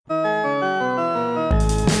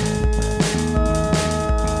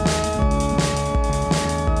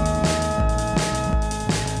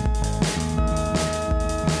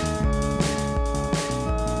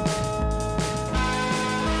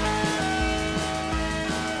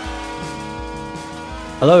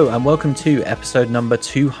Hello and welcome to episode number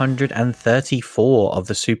 234 of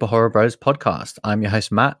the Super Horror Bros podcast. I'm your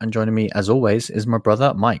host Matt, and joining me as always is my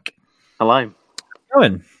brother Mike. Hello. How's it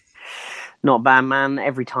going? Not bad, man.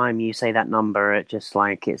 Every time you say that number, it just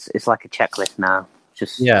like it's like a checklist now.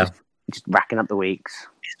 Just racking up the weeks.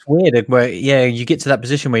 It's weird where you get to that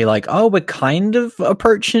position where you're like, oh, we're kind of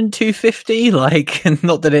approaching 250. Like,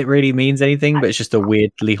 not that it really means anything, but it's just a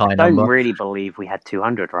weirdly high number. I don't really believe we had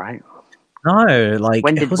 200, right? No, like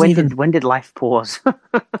when did life pause?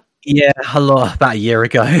 Yeah, about a year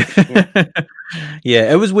ago.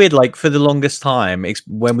 Yeah, it was weird. Like for the longest time,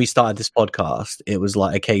 when we started this podcast, it was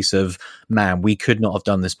like a case of, man, we could not have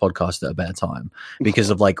done this podcast at a better time because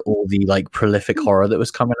of like all the like prolific horror that was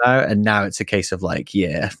coming out. And now it's a case of like,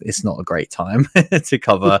 yeah, it's not a great time to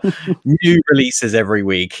cover new releases every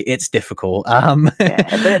week. It's difficult. But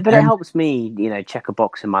it helps me, check a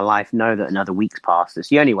box in my life, know that another week's passed. It's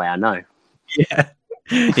the only way I know.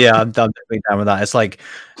 Yeah, I'm definitely down with that. It's like,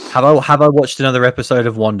 have I watched another episode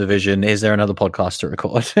of WandaVision? Is there another podcast to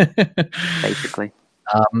record? Basically.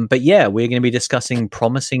 But yeah, we're going to be discussing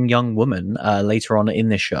Promising Young Woman later on in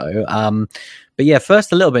this show. But yeah,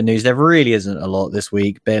 first a little bit of news. There really isn't a lot this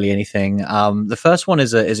week, barely anything. The first one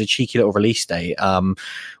is a cheeky little release date,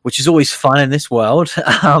 which is always fun in this world.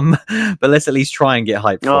 But let's at least try and get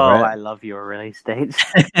hyped for it. Oh, I love your release dates.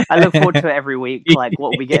 I look forward to it every week. Like,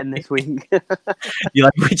 what are we getting this week? You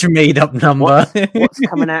like which made up number? What's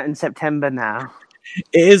coming out in September now?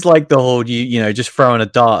 It is like the whole just throwing a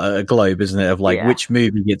dart at a globe, isn't it? Of like which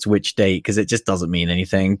movie gets which date, because it just doesn't mean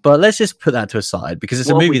anything. But let's just put that to a side because it's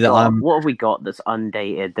a movie that what have we got that's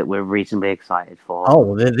undated that we're reasonably excited for?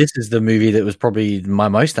 Oh, this is the movie that was probably my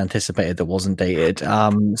most anticipated that wasn't dated.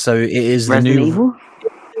 So it is Resident the new Evil?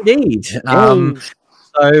 Indeed.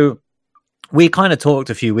 So we kind of talked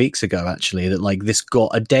a few weeks ago, actually, that like this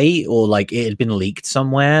got a date or like it had been leaked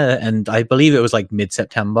somewhere, and I believe it was like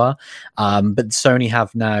mid-September. But Sony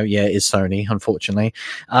have now, is Sony, unfortunately,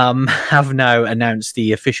 have now announced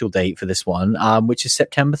the official date for this one, which is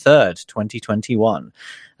September 3rd, 2021.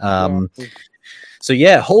 So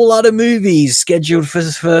yeah, a whole lot of movies scheduled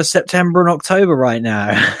for September and October right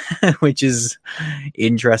now, which is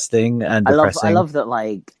interesting and depressing. I love that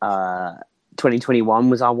like 2021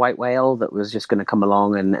 was our white whale that was just going to come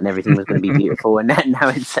along and everything was going to be beautiful, and now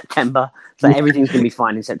it's September, so everything's going to be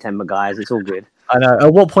fine in September, guys. It's all good. I know.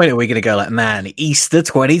 At what point are we going to go like, man, Easter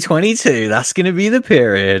 2022? That's going to be the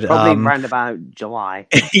period. Probably around about July.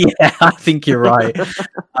 Yeah, I think you're right.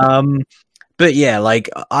 But yeah, like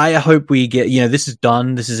I hope we get, this is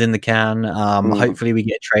done. This is in the can. Hopefully we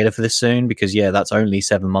get a trailer for this soon because that's only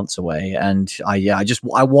 7 months away. And I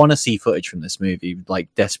want to see footage from this movie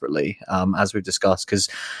like desperately, as we've discussed, because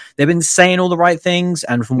they've been saying all the right things.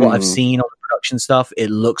 And from what I've seen on the production stuff,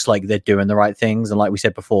 it looks like they're doing the right things. And like we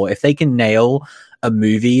said before, if they can nail a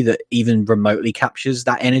movie that even remotely captures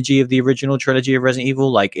that energy of the original trilogy of Resident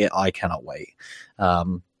Evil, I cannot wait.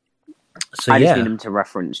 So I just need them to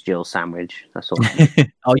reference Jill's sandwich. That's all.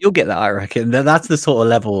 Oh, you'll get that, I reckon. That's the sort of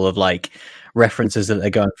level of like references that they're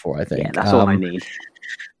going for, I think. Yeah, that's all I need.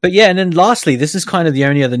 But yeah, and then lastly, this is kind of the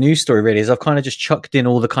only other news story really, is I've kind of just chucked in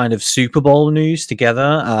all the kind of Super Bowl news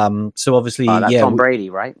together. So obviously, that's Tom Brady,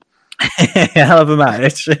 right? Hell of a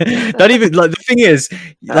match. Don't even like the thing is,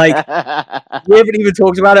 like we haven't even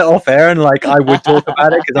talked about it off air, and like I would talk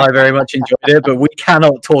about it because I very much enjoyed it, but we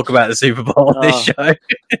cannot talk about the Super Bowl on this show.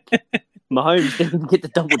 Mahomes didn't get the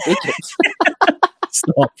double digits.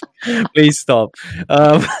 Stop. Please stop.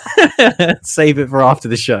 Save it for after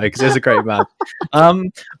the show because it's a great match.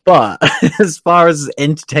 But as far as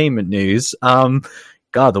entertainment news,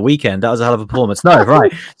 God, The Weeknd, that was a hell of a performance. No,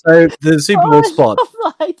 right. So the Super Bowl spot.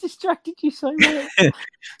 I distracted you so much.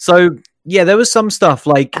 So yeah, there was some stuff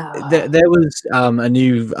like there was a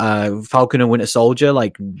new Falcon and Winter Soldier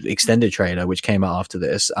like extended trailer which came out after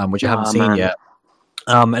this, which I haven't seen yet.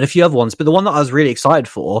 And a few other ones, but the one that I was really excited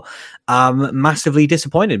for massively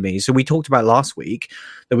disappointed me. So we talked about last week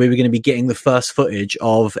that we were going to be getting the first footage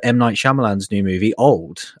of M. Night Shyamalan's new movie,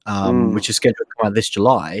 Old, which is scheduled to come out this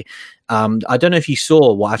July. I don't know if you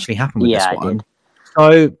saw what actually happened with this one. I did.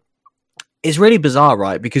 So it's really bizarre,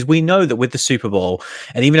 right? Because we know that with the Super Bowl,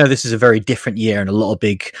 and even though this is a very different year and a lot of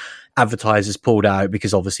big advertisers pulled out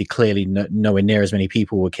because obviously clearly nowhere near as many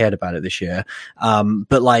people were cared about it this year,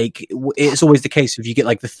 but like it's always the case if you get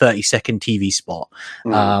like the 30-second TV spot.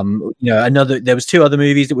 There was two other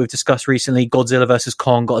movies that we've discussed recently. Godzilla versus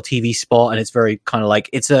Kong got a TV spot, and it's very kind of like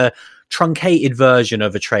it's a truncated version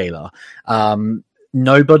of a trailer.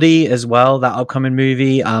 Nobody as well, that upcoming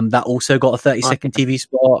movie, that also got a 30-second TV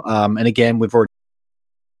spot, and again we've already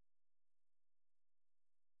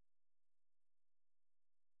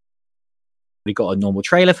got a normal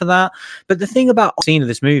trailer for that. But the thing about the scene of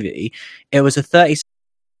this movie, it was a 30-second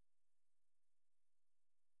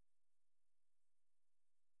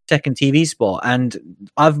TV spot, and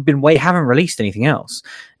haven't released anything else,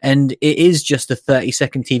 and it is just a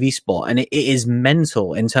 30-second TV spot, and it is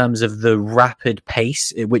mental in terms of the rapid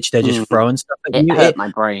pace at which they're just throwing stuff at you. It hurt my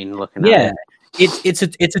brain looking at it. It's a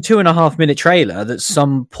 2.5-minute trailer that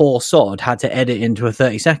some poor sod had to edit into a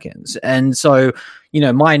 30 seconds. And so,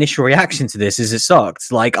 my initial reaction to this is it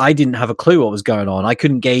sucked. Like, I didn't have a clue what was going on. I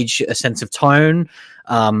couldn't gauge a sense of tone,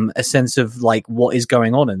 a sense of like what is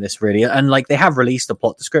going on in this really. And like, they have released a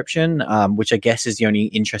plot description, which I guess is the only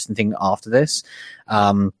interesting thing after this.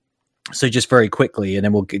 So just very quickly, and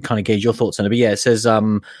then we'll kind of gauge your thoughts on it. But yeah, it says,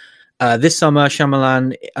 this summer,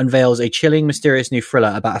 Shyamalan unveils a chilling, mysterious new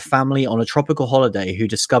thriller about a family on a tropical holiday who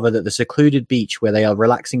discover that the secluded beach where they are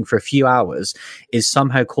relaxing for a few hours is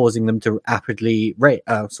somehow causing them to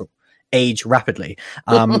age rapidly,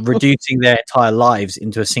 reducing their entire lives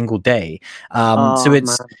into a single day.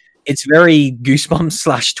 It's very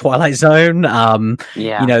Goosebumps / Twilight Zone.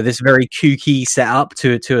 This very kooky setup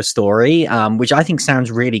to a story, which I think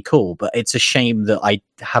sounds really cool. But it's a shame that I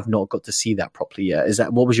have not got to see that properly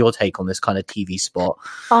yet. What was your take on this kind of TV spot?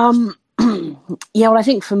 Well, I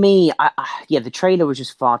think for me, the trailer was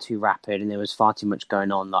just far too rapid, and there was far too much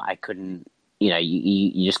going on that I couldn't.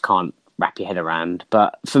 You just can't wrap your head around.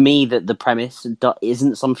 But for me, the premise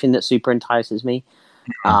isn't something that super entices me.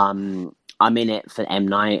 I'm in it for M.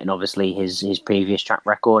 Night and obviously his previous track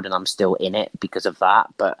record, and I'm still in it because of that.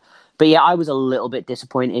 But yeah, I was a little bit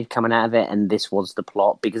disappointed coming out of it, and this was the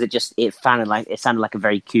plot because it sounded like a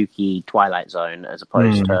very kooky Twilight Zone as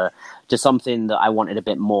opposed to something that I wanted a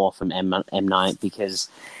bit more from M. Night. Because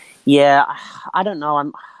I don't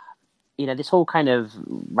know, this whole kind of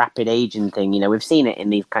rapid aging thing. We've seen it in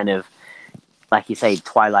these kind of, like you say,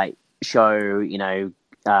 Twilight show.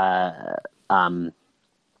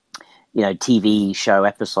 TV show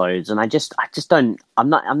episodes, and I just don't.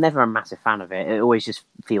 I'm never a massive fan of it. It always just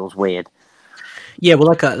feels weird. Yeah, well,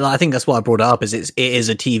 I think that's why I brought it up. It is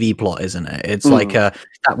a TV plot, isn't it? It's like that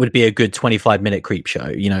would be a good 25-minute creep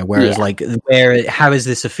show, Whereas how is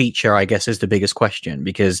this a feature? I guess is the biggest question,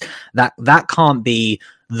 because that can't be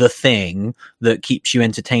the thing that keeps you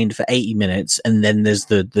entertained for 80 minutes, and then there's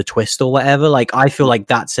the twist or whatever. Like, I feel like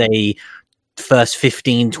that's a first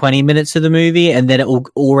 15-20 minutes of the movie, and then it will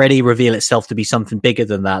already reveal itself to be something bigger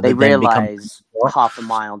than that. They realize half a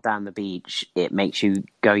mile down the beach it makes you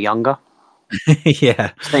go younger.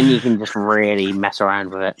 Yeah, so then you can just really mess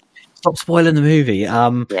around with it. Stop spoiling the movie.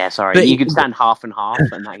 Sorry, but you could stand half and half,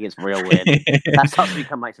 and that gets real weird. That starts to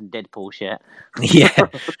become like some Deadpool shit. Yeah,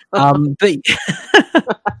 but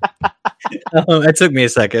it took me a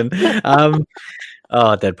second.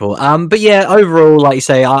 Oh, Deadpool. But yeah, overall, like you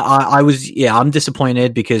say, I'm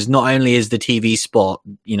disappointed because not only is the TV spot,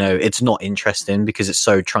 it's not interesting because it's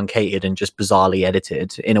so truncated and just bizarrely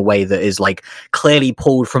edited in a way that is like clearly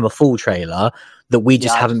pulled from a full trailer that we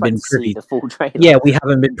just haven't been privy to. Full trailer. Yeah, we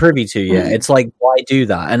haven't been privy to yet. It's like, why do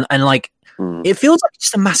that? And like, it feels like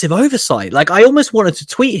just a massive oversight. Like, I almost wanted to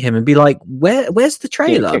tweet him and be like, where's the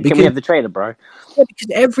trailer? Can we have the trailer, bro? Yeah, because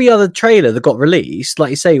every other trailer that got released, like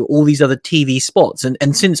you say, all these other TV spots,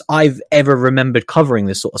 and since I've ever remembered covering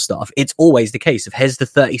this sort of stuff, it's always the case of here's the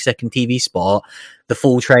 30-second TV spot, the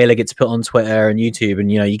full trailer gets put on Twitter and YouTube,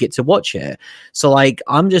 and you get to watch it. So like,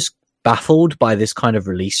 I'm just baffled by this kind of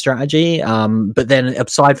release strategy. But then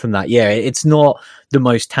aside from that, it's not the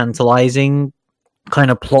most tantalizing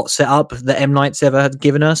kind of plot setup that M. Night's ever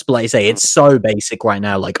given us, but like I say, it's so basic right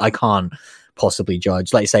now, like I can't possibly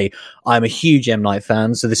judge. Like I say, I'm a huge M. Night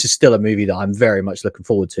fan, so this is still a movie that I'm very much looking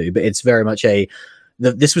forward to, but it's very much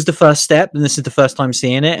this was the first step, and this is the first time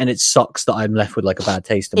seeing it, and it sucks that I'm left with like a bad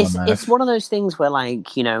taste in my mouth. It's one of those things where, like,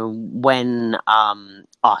 when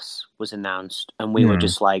Us was announced, and we were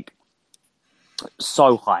just like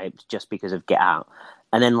so hyped just because of Get Out,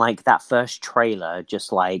 and then like that first trailer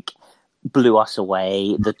just like blew us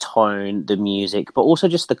away, the tone, the music, but also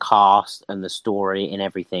just the cast and the story and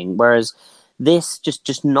everything. Whereas this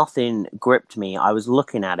just nothing gripped me. I was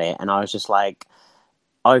looking at it and I was just like,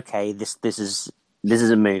 okay, this is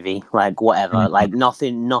a movie, like whatever. Like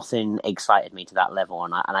nothing excited me to that level,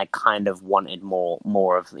 and I kind of wanted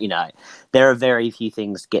more of, there are very few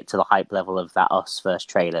things get to the hype level of that Us first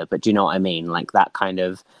trailer, but do you know what I mean? Like that kind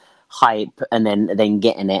of hype, and then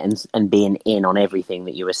getting it and being in on everything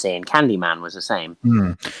that you were seeing. Candyman was the same.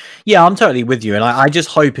 Yeah, I'm totally with you, and I just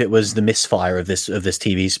hope it was the misfire of this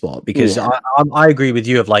TV spot, because I agree with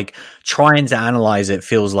you of like trying to analyze it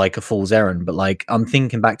feels like a fool's errand, but like I'm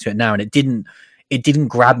thinking back to it now, and it it didn't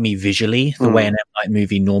grab me visually the way an M. Night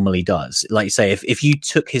movie normally does. Like say, if you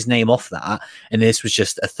took his name off that and this was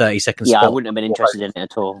just a 30-second spot, I wouldn't have been interested in it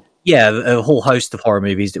at all. Yeah, a whole host of horror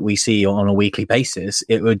movies that we see on a weekly basis,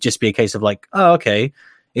 it would just be a case of like, oh, okay,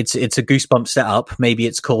 it's a Goosebumps setup. Maybe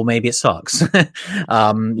it's cool, maybe it sucks. But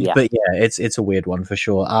yeah, it's a weird one for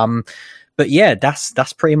sure. But yeah,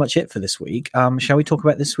 that's pretty much it for this week. Shall we talk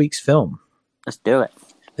about this week's film? Let's do it.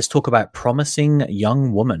 Let's talk about Promising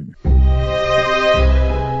Young Woman.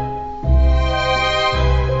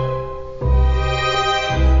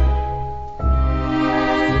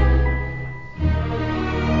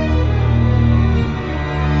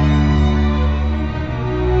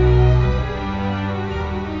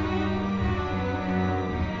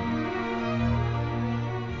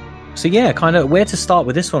 So yeah, kind of where to start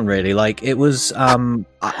with this one, really. Like it was, I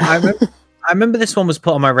remember this one was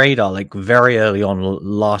put on my radar like very early on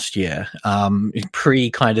last year, pre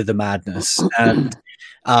kind of the madness, and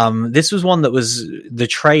this was one that was the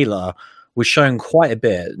trailer was showing quite a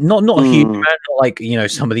bit, not a huge amount, not like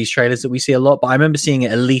some of these trailers that we see a lot, but I remember seeing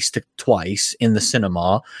it at least twice in the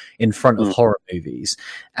cinema in front of horror movies,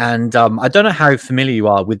 and I don't know how familiar you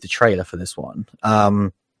are with the trailer for this one.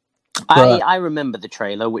 I remember the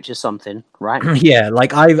trailer, which is something, right? Yeah,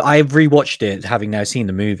 like I've rewatched it, having now seen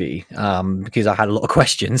the movie, because I had a lot of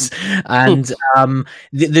questions, and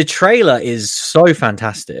the trailer is so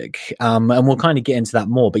fantastic, and we'll kind of get into that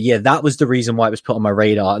more. But yeah, that was the reason why it was put on my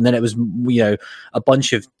radar, and then it was a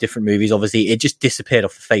bunch of different movies. Obviously, it just disappeared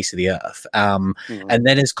off the face of the earth, and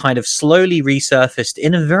then it's kind of slowly resurfaced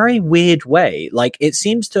in a very weird way. Like it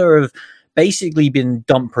seems to have basically been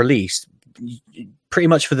dump released pretty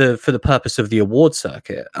much for the purpose of the award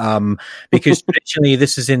circuit, because traditionally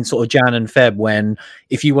this is in sort of Jan and Feb, when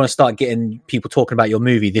if you want to start getting people talking about your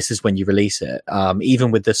movie, this is when you release it, even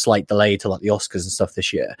with the slight delay to like the Oscars and stuff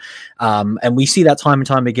this year, and we see that time and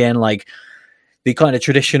time again. Like the kind of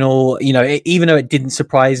traditional, even though it didn't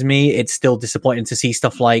surprise me, it's still disappointing to see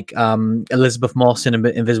stuff like Elizabeth Moss in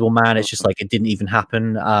Invisible Man. It's just like it didn't even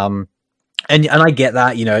happen. And I get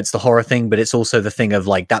that, it's the horror thing, but it's also the thing of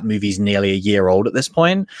like that movie's nearly a year old at this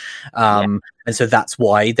point. And so that's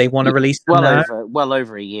why they want to release it well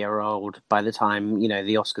over a year old by the time, the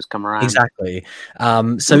Oscars come around. Exactly.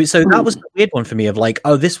 So that was the weird one for me of like,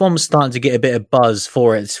 oh, this one was starting to get a bit of buzz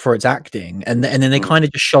for its acting. And then they kind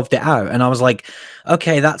of just shoved it out. And I was like,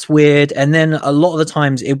 okay, that's weird. And then a lot of the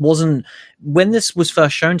times it wasn't, when this was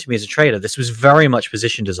first shown to me as a trailer, this was very much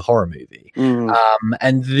positioned as a horror movie.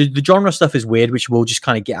 And the genre stuff is weird, which we'll just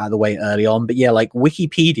kind of get out of the way early on. But yeah, like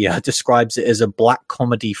Wikipedia describes it as a black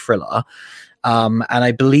comedy thriller. And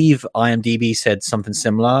I believe IMDb said something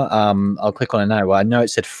similar. I'll click on it now. Well, I know it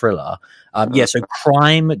said thriller. So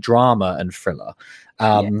crime, drama, and thriller.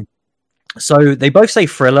 So they both say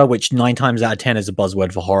thriller, which 9 times out of 10 is a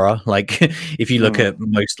buzzword for horror. Like if you look at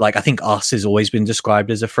most, like I think Us has always been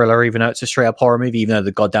described as a thriller, even though it's a straight up horror movie, even though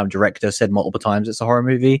the goddamn director said multiple times it's a horror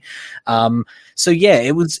movie. So yeah,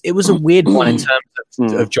 it was a weird one in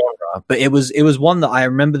terms of genre, but it was one that I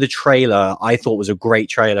remember the trailer. I thought was a great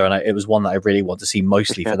trailer, and it was one that I really want to see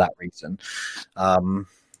mostly for that reason.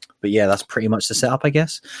 But yeah, that's pretty much the setup, I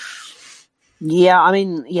guess. Yeah, I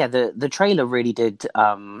mean, yeah, the trailer really did,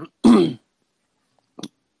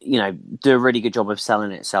 do a really good job of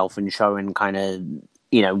selling itself and showing kind of,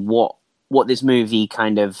 what this movie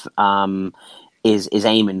kind of is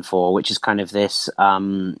aiming for, which is kind of this,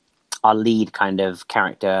 our lead kind of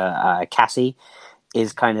character, Cassie,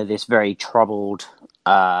 is kind of this very troubled,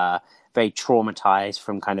 very traumatized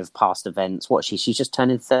from kind of past events. She's just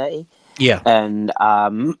turning 30. Yeah. And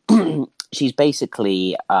she's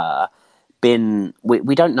basically been,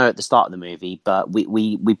 we don't know at the start of the movie, but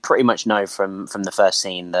we pretty much know from the first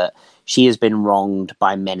scene that she has been wronged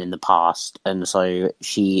by men in the past, and so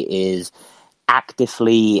she is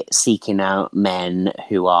actively seeking out men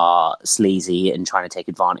who are sleazy and trying to take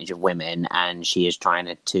advantage of women, and she is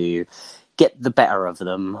trying to get the better of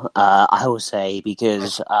them, I will say,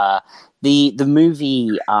 because the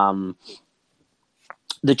movie,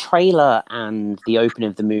 the trailer and the opening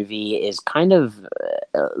of the movie is kind of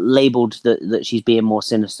labeled that she's being more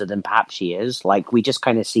sinister than perhaps she is. Like, we just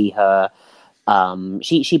kind of see her,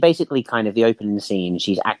 she basically kind of, the opening scene,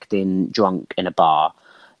 she's acting drunk in a bar,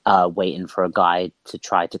 waiting for a guy to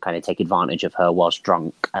try to kind of take advantage of her whilst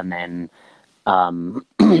drunk, and then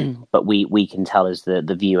but we can tell as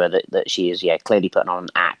the viewer that she is clearly putting on an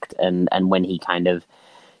act, and when he kind of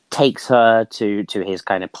takes her to his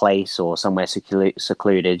kind of place or somewhere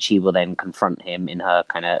secluded, she will then confront him in her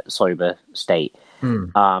kind of sober state.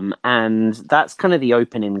 And that's kind of the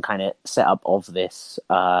opening kind of setup of this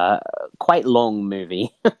quite long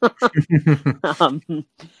movie.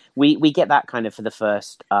 We get that kind of for the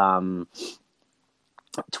first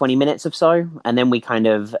 20 minutes or so, and then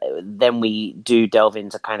we do delve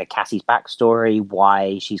into kind of Cassie's backstory,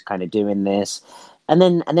 why she's kind of doing this, and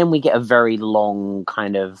then we get a very long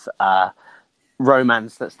kind of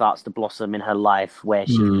romance that starts to blossom in her life, where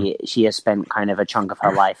she has spent kind of a chunk of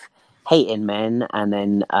her life hating men, and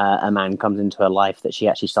then a man comes into her life that she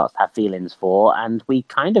actually starts to have feelings for, and we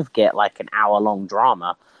kind of get like an hour-long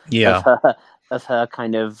drama of her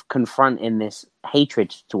kind of confronting this hatred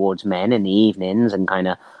towards men in the evenings and kind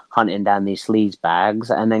of hunting down these sleaze bags,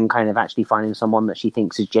 and then kind of actually finding someone that she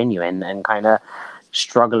thinks is genuine and kind of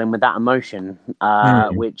struggling with that emotion,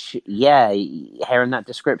 which, hearing that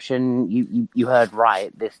description, you heard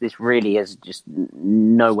right. This really is just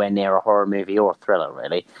nowhere near a horror movie or a thriller,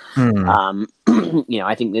 really.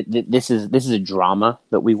 I think that this is a drama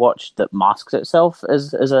that we watched that masks itself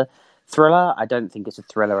as a thriller. I don't think it's a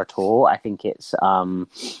thriller at all. I think it's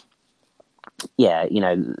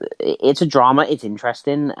it's a drama. It's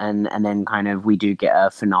interesting, and then kind of we do get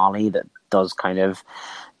a finale that does kind of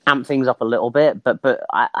amp things up a little bit, but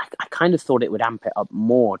I kind of thought it would amp it up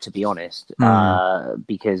more, to be honest,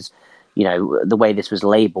 because the way this was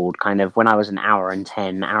labeled, kind of when I was an hour and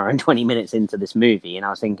 20 minutes into this movie, and I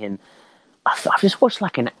was thinking, I've just watched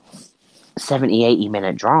like an 70-80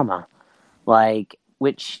 minute drama, like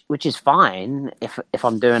which is fine if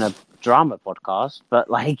I'm doing a drama podcast, but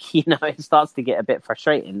like it starts to get a bit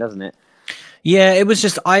frustrating, doesn't it? Yeah, it was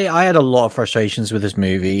just I had a lot of frustrations with this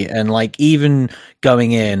movie, and like even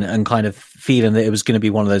going in and kind of feeling that it was going to be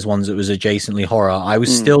one of those ones that was adjacently horror, I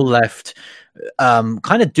was still left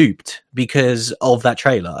kind of duped because of that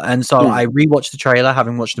trailer. And so I rewatched the trailer,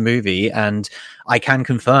 having watched the movie, and I can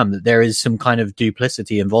confirm that there is some kind of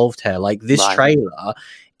duplicity involved here. Like this trailer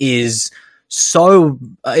is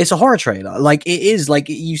it's a horror trailer. Like it is, like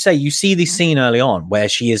you say, you see this scene early on where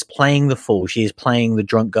she is playing the fool, she is playing the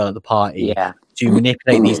drunk girl at the party to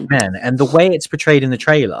manipulate these men, and the way it's portrayed in the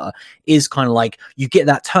trailer is kind of like you get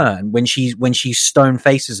that turn when she stone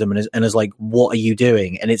faces them and is like, what are you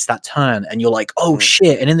doing? And it's that turn, and you're like, oh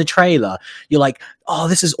shit. And in the trailer you're like, oh,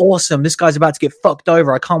 this is awesome, this guy's about to get fucked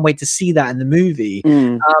over, I can't wait to see that in the movie.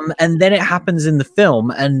 And then it happens in the film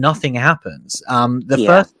and nothing happens. The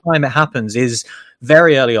first time it happens is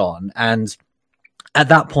very early on, and at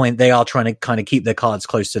that point they are trying to kind of keep their cards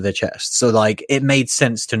close to their chest, so like it made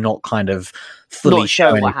sense to not kind of fully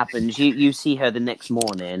show what happens. You see her the next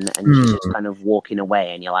morning and she's just kind of walking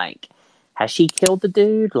away, and you're like, has she killed the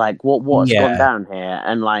dude? Like what's gone down here?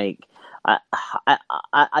 And like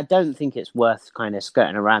I don't think it's worth kind of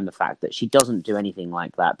skirting around the fact that she doesn't do anything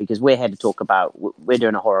like that, because we're here to talk about, we're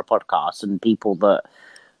doing a horror podcast, and people that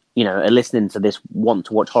are listening to this want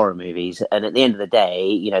to watch horror movies, and at the end of the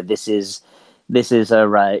day, this is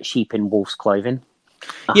a sheep in wolf's clothing.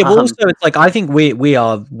 Yeah, but also it's like I think we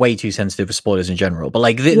are way too sensitive for spoilers in general. But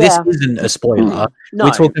like this isn't a spoiler. We're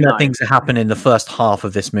talking about things that happen in the first half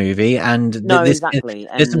of this movie, and exactly.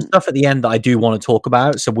 There's some stuff at the end that I do want to talk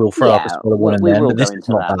about, so we'll throw up a spoiler one and then. But this is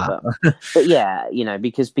not that. But yeah,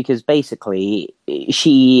 because basically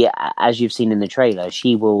she, as you've seen in the trailer,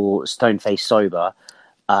 she will stone face sober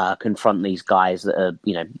confront these guys that are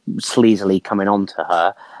sleazily coming onto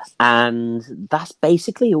her, and that's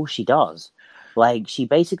basically all she does. Like, she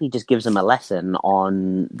basically just gives them a lesson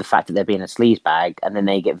on the fact that they're being a sleazebag, and then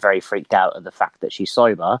they get very freaked out at the fact that she's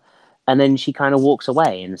sober, and then she kind of walks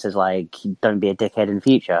away and says, like, don't be a dickhead in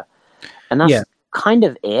future. And that's kind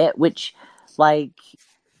of it, which, like,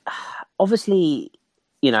 obviously,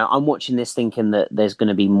 I'm watching this thinking that there's going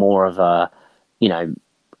to be more of a,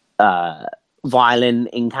 violent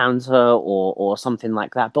encounter or something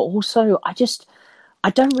like that. But also, I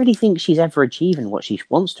don't really think she's ever achieving what she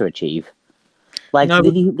wants to achieve. Like,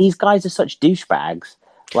 these guys are such douchebags.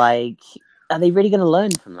 Like, are they really going to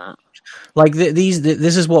learn from that? Like this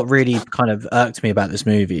is what really kind of irked me about this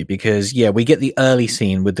movie, because we get the early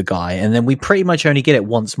scene with the guy, and then we pretty much only get it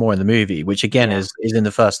once more in the movie, which again is in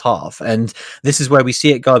the first half, and this is where we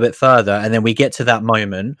see it go a bit further, and then we get to that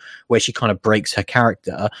moment where she kind of breaks her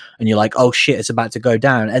character, and you're like, oh shit, it's about to go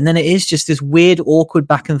down, and then it is just this weird awkward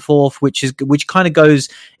back and forth, which kind of goes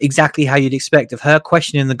exactly how you'd expect, of her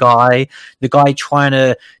questioning the guy trying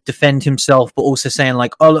to defend himself, but also saying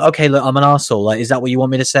like, oh okay, look, I'm an arsehole, like, is that what you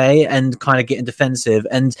want me to say? and kind of getting defensive,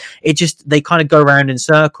 and they kind of go around in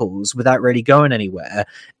circles without really going anywhere.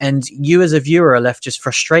 And you as a viewer are left just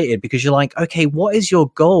frustrated because you're like, okay, what is your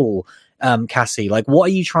goal, Cassie? Like, what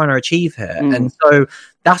are you trying to achieve here? And so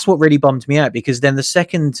that's what really bummed me out, because then the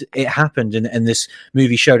second it happened and this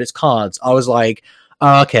movie showed its cards, I was like,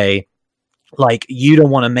 oh, okay, like, you don't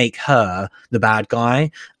want to make her the bad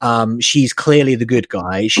guy. She's clearly the good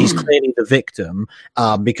guy. She's clearly the victim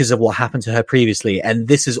because of what happened to her previously. And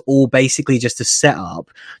this is all basically just a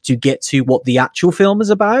setup to get to what the actual film is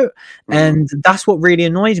about. And that's what really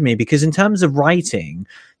annoyed me, because in terms of writing,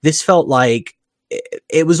 this felt like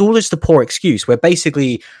it was all just a poor excuse, where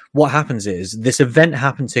basically what happens is this event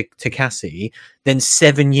happened to Cassie, then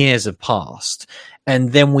 7 years have passed,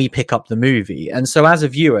 and then we pick up the movie. And so as a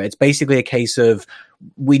viewer, it's basically a case of,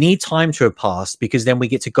 we need time to have passed, because then we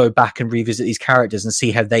get to go back and revisit these characters and see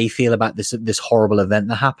how they feel about this horrible event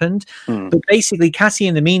that happened. But basically, Cassie,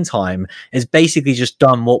 in the meantime, has basically just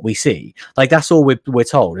done what we see. Like, that's all we're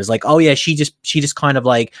told. Is like, oh yeah, she just kind of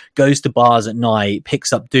like goes to bars at night,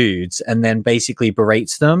 picks up dudes, and then basically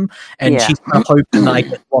berates them. And she's kind of hoping that, like,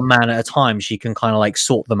 one man at a time, she can kind of like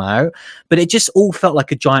sort them out. But it just all felt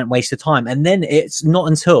like a giant waste of time. And then it's not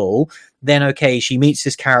until then, okay, she meets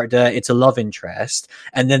this character, it's a love interest,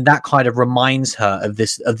 and then that kind of reminds her of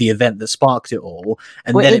the event that sparked it all,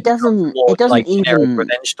 and then it doesn't like, even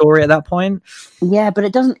revenge story at that point. Yeah, but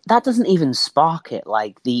that doesn't even spark it.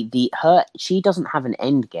 Like, she doesn't have an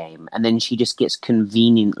end game, and then she just gets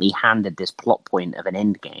conveniently handed this plot point of an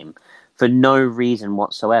end game for no reason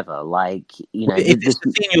whatsoever. Like, you know, it's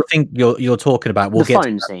the scene you're talking about. We'll the get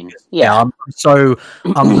phone scene. Yeah, I'm so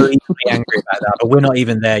unbelievably angry about that, but we're not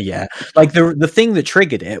even there yet. Like, the thing that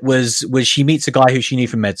triggered it was she meets a guy who she knew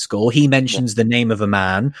from med school. He mentions the name of a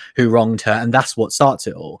man who wronged her, and that's what starts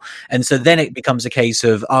it all. And so then it becomes a case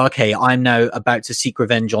of, oh, okay, I'm now about to seek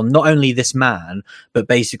revenge on not only this man, but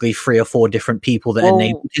basically 3 or 4 different people that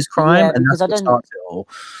enabled his crime, and that's what starts it all.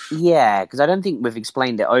 Yeah, because I don't think we've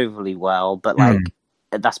explained it overly well, but like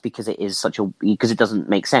that's because it is because it doesn't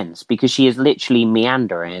make sense, because she is literally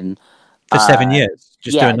meandering for 7 years,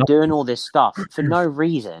 just doing all this stuff for no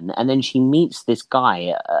reason, and then she meets this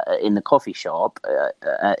guy in the coffee shop,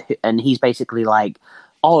 and he's basically like,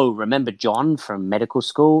 "Oh, remember John from medical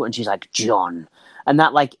school?" And she's like, "John," and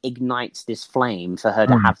that like ignites this flame for her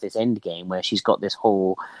to have this end game where she's got this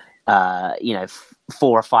whole 4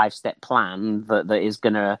 or 5 step plan that is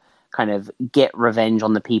gonna kind of get revenge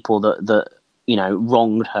on the people that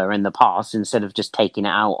wronged her in the past, instead of just taking it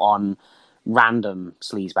out on random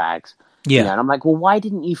sleazebags. Yeah. And I'm like, well, why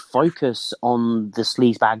didn't you focus on the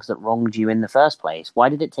sleazebags that wronged you in the first place? Why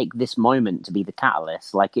did it take this moment to be the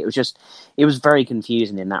catalyst? Like, it was very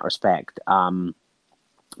confusing in that respect. But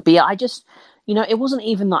yeah, I just, it wasn't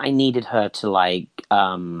even that I needed her to like,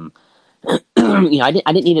 I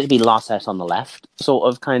didn't need it to be last house on the left sort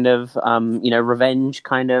of kind of, revenge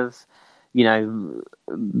kind of,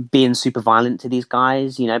 being super violent to these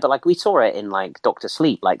guys, but like we saw it in like Dr.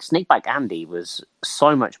 Sleep. Like, Snakebite Andy was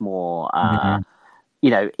so much more,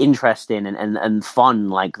 interesting and fun.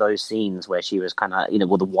 Like, those scenes where she was kind of,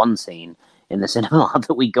 the one scene in the cinema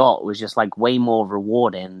that we got was just like way more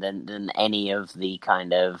rewarding than any of the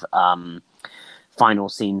kind of final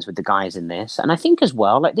scenes with the guys in this. And I think as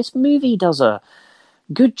well, like, this movie does a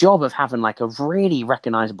good job of having like a really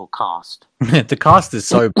recognizable cast. The cast is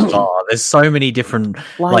so bizarre. There's so many different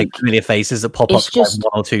like familiar faces that pop up for like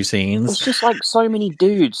 1 or 2 scenes. It's just like so many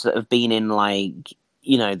dudes that have been in like,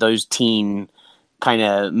 those teen kind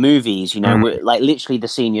of movies, like literally the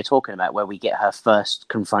scene you're talking about where we get her first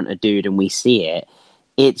confront a dude and we see it.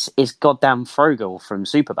 It's goddamn Frogel from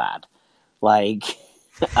Superbad. Like,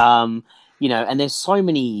 and there's so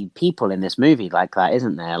many people in this movie like that,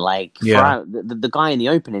 isn't there? Like, the guy in the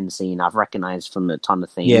opening scene I've recognized from a ton of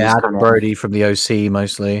things. Yeah, Adam Brody from the OC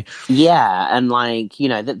mostly. Yeah, and like,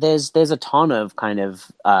 there's a ton of kind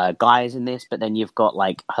of guys in this, but then you've got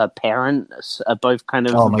like her parents are both kind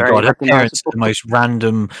of. Oh my god, her parents are the most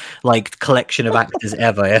random like collection of actors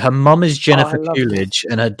ever. Her mum is Jennifer Coolidge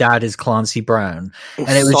and her dad is Clancy Brown, and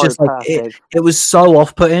it was so just perfect. Like it was so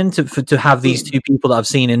off-putting to have these 2 people that I've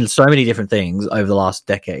seen in so many different things over the last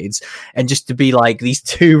decades, and just to be like these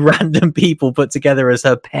 2 random people put together as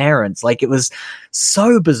her parents, like, it was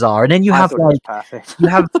so bizarre. And then you have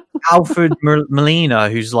Alfred Molina,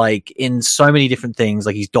 who's like in so many different things,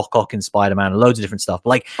 like he's Doc Ock in Spider-Man and loads of different stuff.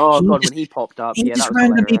 But like, when he popped up, he just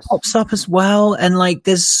randomly pops up as well, and like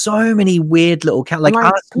there's so many weird little like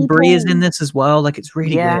Alison Brie is in this as well. Like, it's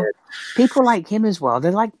really weird. people like him as well.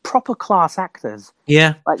 They're like proper class actors.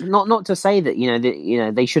 Yeah, like not to say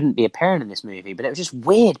that they shouldn't be appearing in this movie, but it was just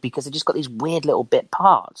weird because they just got these weird little bit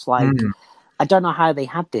parts. Like I don't know how they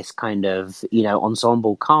had this kind of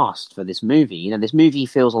ensemble cast for this movie. This movie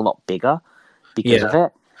feels a lot bigger because of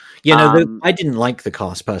it. I didn't like the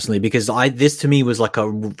cast personally because this to me was like a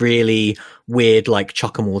really weird, like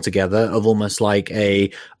chuck them all together of almost like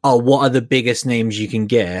what are the biggest names you can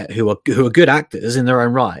get who are good actors in their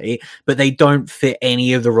own right, but they don't fit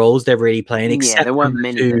any of the roles they're really playing. Except there weren't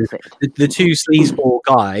many that fit. The two sleazeball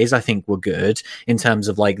guys, I think, were good in terms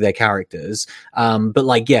of like their characters. But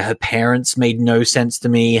like, her parents made no sense to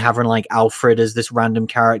me. Having like Alfred as this random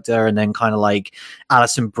character, and then kind of like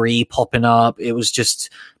Alison Brie popping up, it was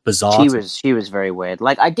just bizarre. She was very weird.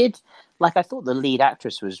 Like I thought the lead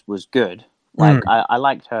actress was good. Like I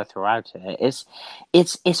liked her throughout it.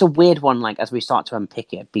 It's a weird one. Like as we start to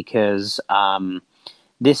unpick it, because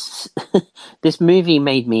this this movie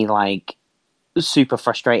made me like super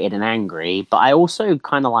frustrated and angry. But I also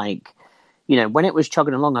kind of like when it was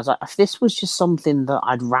chugging along, I was like, if this was just something that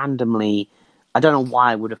I'd randomly. I don't know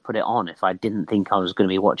why I would have put it on if I didn't think I was going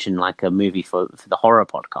to be watching like a movie for the horror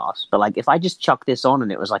podcast. But like if I just chucked this on and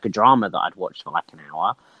it was like a drama that I'd watched for like an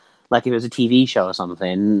hour, like if it was a TV show or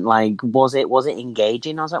something, like was it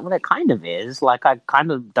engaging? I was like, well, it kind of is. Like I kind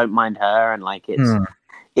of don't mind her, and like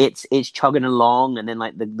it's chugging along, and then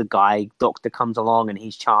like the guy doctor comes along and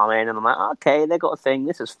he's charming, and I'm like, okay, they got a thing.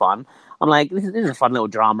 This is fun. I'm like, this is a fun little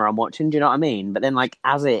drama I'm watching. Do you know what I mean? But then like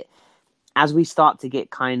as we start to get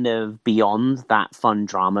kind of beyond that fun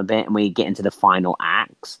drama bit and we get into the final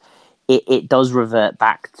acts, it does revert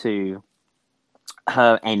back to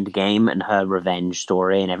her end game and her revenge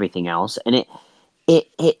story and everything else. And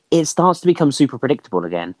it starts to become super predictable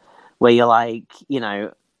again, where you're like, I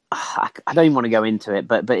don't even want to go into it,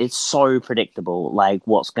 but it's so predictable, like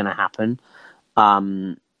what's going to happen.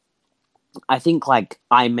 I think like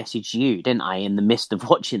I messaged you, didn't I, in the midst of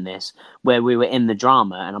watching this, where we were in the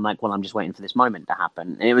drama, and I'm like, well, I'm just waiting for this moment to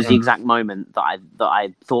happen, and it was the exact moment that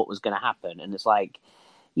I thought was going to happen, and it's like,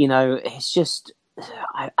 it's just,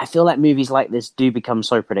 I feel like movies like this do become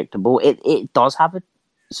so predictable. It does have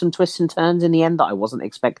some twists and turns in the end that I wasn't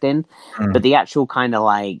expecting, but the actual kind of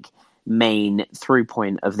like main through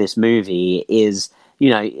point of this movie is,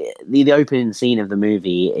 the opening scene of the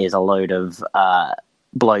movie is a load of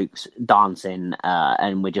blokes dancing,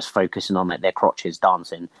 and we're just focusing on like their crotches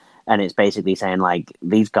dancing, and it's basically saying like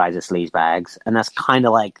these guys are sleazebags, and that's kind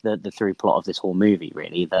of like the through plot of this whole movie,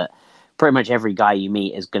 really, that pretty much every guy you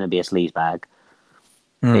meet is going to be a sleazebag.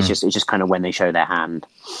 It's just kind of when they show their hand.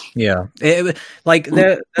 Yeah, there's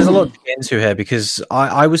a lot to get into here because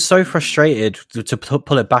I was so frustrated to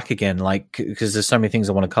pull it back again, like because there's so many things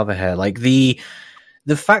I want to cover here, like the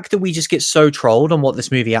fact that we just get so trolled on what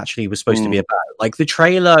this movie actually was supposed to be about. Like the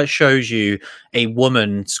trailer shows you a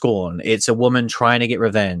woman scorn. It's a woman trying to get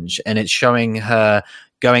revenge, and it's showing her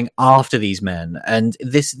going after these men. And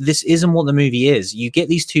this isn't what the movie is. You get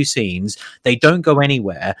these two scenes, they don't go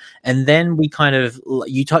anywhere. And then we kind of,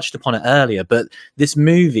 you touched upon it earlier, but this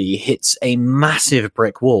movie hits a massive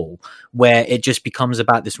brick wall where it just becomes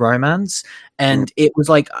about this romance. And it was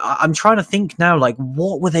like, I'm trying to think now, like,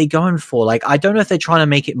 what were they going for? Like, I don't know if they're trying to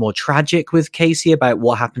make it more tragic with Casey about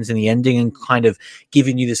what happens in the ending and kind of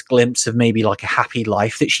giving you this glimpse of maybe like a happy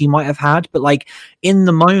life that she might have had. But like in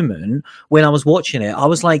the moment when I was watching it, I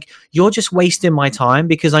was like, you're just wasting my time,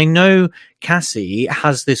 because I know Cassie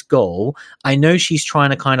has this goal. I know she's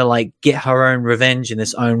trying to kind of like get her own revenge in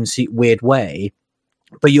this own weird way.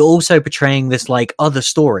 But you're also portraying this like other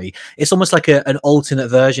story. It's almost like an alternate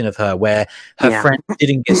version of her where her friend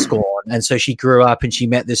didn't get scorned. And so she grew up and she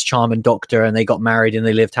met this charming doctor and they got married and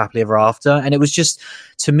they lived happily ever after. And it was just,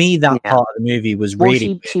 to me, that part of the movie was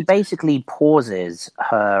really... She basically pauses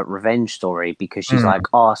her revenge story because she's like,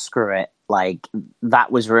 oh, screw it. Like,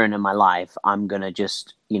 that was ruining my life. I'm going to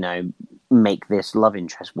just, make this love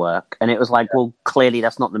interest work. And it was like, well, clearly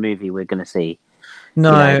that's not the movie we're going to see.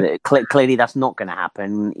 No, clearly that's not going to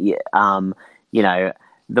happen.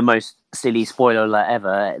 The most silly spoiler alert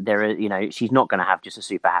ever. There is, she's not going to have just a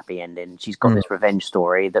super happy ending. She's got this revenge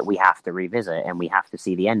story that we have to revisit, and we have to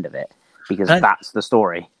see the end of it because that's the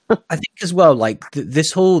story. I think as well, like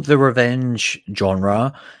this whole the revenge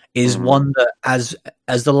genre is one that,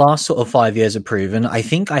 as the last sort of 5 years have proven, I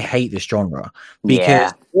think I hate this genre because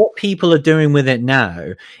Yeah. what people are doing with it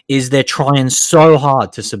now is they're trying so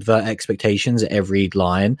hard to subvert expectations at every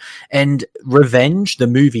line. And Revenge, the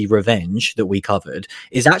movie Revenge that we covered,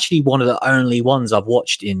 is actually one of the only ones I've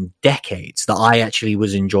watched in decades that I actually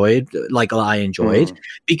enjoyed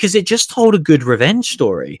because it just told a good revenge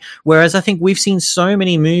story. Whereas I think we've seen so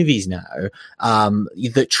many movies now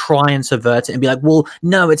that try and subvert it and be like, well,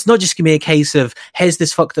 no, it's not just gonna be a case of here's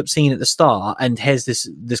this fucked up scene at the start and here's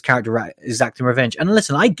this character is acting revenge. And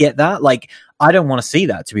listen, I get that. Like, I don't want to see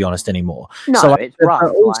that, to be honest, anymore. No, so it's rough.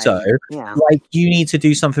 But also, like, you need to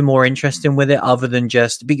do something more interesting with it other than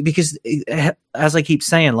just because, as I keep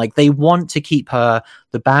saying, like, they want to keep her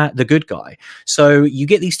the good guy. So you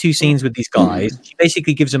get these two scenes with these guys. She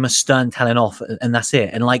basically gives them a stern telling off, and that's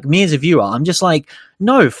it. And like me as a viewer, I'm just like,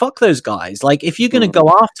 no, fuck those guys. Like, if you're gonna go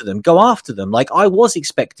after them, go after them. Like, I was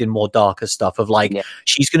expecting more darker stuff of like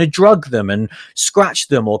she's gonna drug them and scratch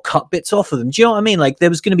them or cut bits off of them. Do you know what I mean? Like, there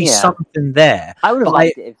was gonna be something there. I would have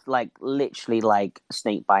liked it if, like, literally like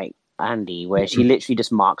Snakebite Andy, where she literally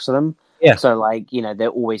just marks them. Yeah. So, like, you know, they're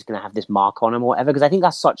always going to have this mark on them or whatever. Because I think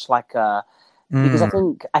that's such like a. Because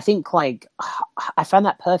I think like I found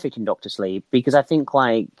that perfect in Doctor Sleep because I think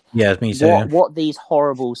like me too. What these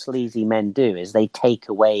horrible sleazy men do is they take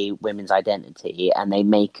away women's identity and they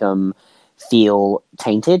make them feel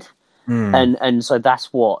tainted. And so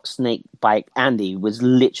that's what Snakebite Andy was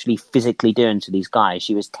literally physically doing to these guys.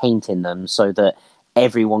 She was tainting them so that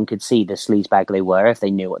everyone could see the sleazebag they were if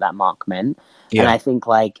they knew what that mark meant. And I think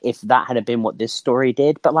like if that had been what this story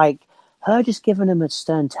did, but like her just giving him a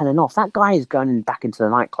stern telling off, that guy is going back into the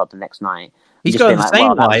nightclub the next night. He's going the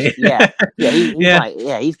same night.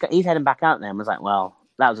 He's heading back out there and was like, well,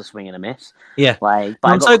 that was a swing and a miss. Yeah, like,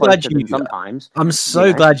 but I'm so glad you. Sometimes I'm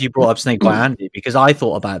so glad you brought up Snakebite Andy because I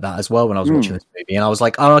thought about that as well when I was watching this movie, and I was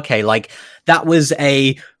like, oh, okay, like that was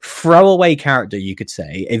a throwaway character, you could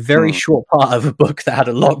say, a very short part of a book that had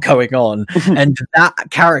a lot going on, and that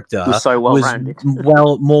character was so well-rounded,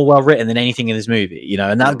 more well written than anything in this movie, you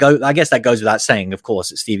know. And that I guess that goes without saying. Of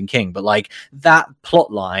course, it's Stephen King, but like that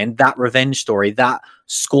plot line, that revenge story, that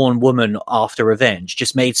scorned woman after revenge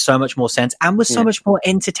just made so much more sense and was so much more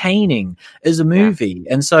entertaining as a movie.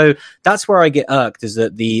 And so that's where I get irked, is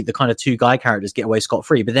that the kind of two guy characters get away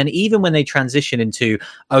scot-free. But then even when they transition into,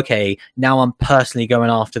 okay, now I'm personally going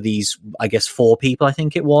after these, I guess 4 people, I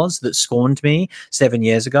think it was, that scorned me 7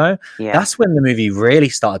 years ago, that's when the movie really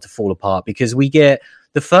started to fall apart, because we get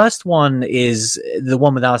the first one is the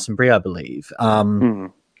one with Alison Brie, I believe.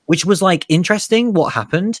 Which was like interesting what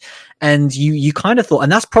happened, and you kind of thought,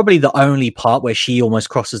 and that's probably the only part where she almost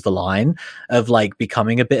crosses the line of like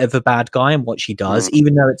becoming a bit of a bad guy and what she does,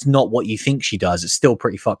 even though it's not what you think she does. It's still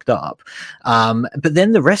pretty fucked up. But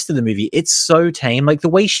then the rest of the movie, it's so tame. Like the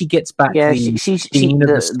way she gets back the dean of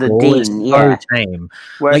the school is so tame.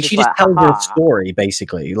 Whereas like she just tells her story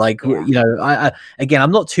basically. Like you know, I again,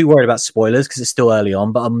 I'm not too worried about spoilers because it's still early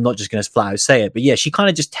on, but I'm not just going to flat out say it. But yeah, she kind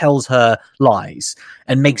of just tells her lies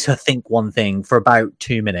and makes her think one thing for about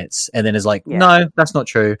 2 minutes, and then is like, no, that's not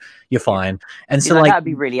true, you're fine. And so like that'd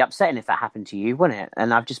be really upsetting if that happened to you, wouldn't it?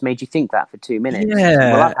 And I've just made you think that for 2 minutes.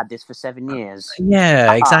 Well, I've had this for 7 years.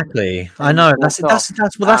 Exactly. I know, that's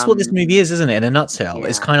what this movie is, isn't it, in a nutshell?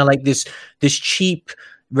 It's kind of like this cheap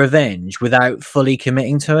revenge without fully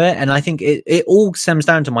committing to it. And I think it all stems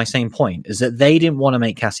down to my same point, is that they didn't want to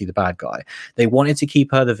make Cassie the bad guy. They wanted to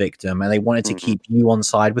keep her the victim, and they wanted to keep you on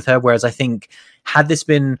side with her. Whereas I think had this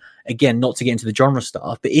been, again, not to get into the genre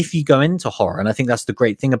stuff, but if you go into horror, and I think that's the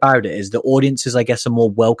great thing about it, is the audiences, I guess, are more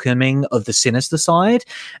welcoming of the sinister side.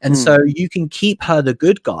 And so you can keep her the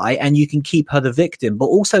good guy and you can keep her the victim, but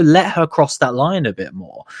also let her cross that line a bit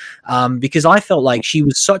more. Because I felt like she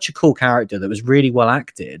was such a cool character that was really well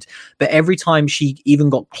acted, but every time she even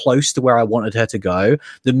got close to where I wanted her to go,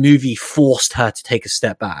 the movie forced her to take a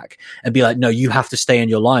step back and be like, no, you have to stay in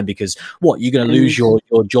your line, because what, you're going to lose your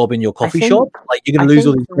job in your coffee shop? Like, you're going to lose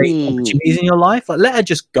all these great opportunities in your life? Like, let her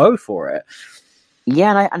just go for it.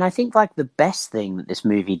 Yeah, and I think like the best thing that this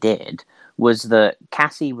movie did was that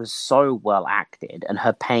Cassie was so well acted and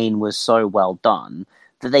her pain was so well done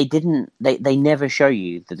that they never show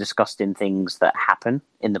you the disgusting things that happen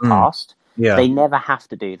in the past. Yeah, they never have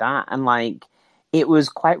to do that, and like it was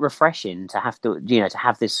quite refreshing to have to, you know, to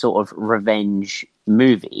have this sort of revenge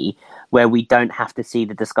movie where we don't have to see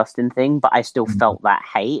the disgusting thing, but I still felt that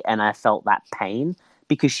hate and I felt that pain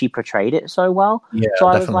because she portrayed it so well. Yeah, so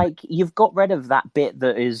I was like, you've got rid of that bit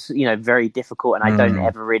that is, you know, very difficult and I don't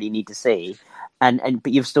ever really need to see. But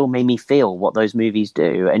you've still made me feel what those movies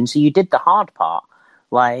do. And so you did the hard part,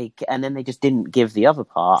 like, and then they just didn't give the other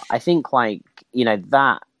part. I think like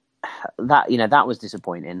that was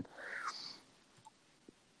disappointing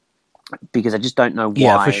because I just don't know why.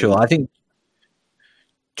 Yeah, for sure. I think.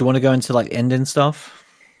 Do you want to go into like ending stuff?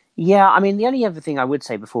 Yeah, I mean, the only other thing I would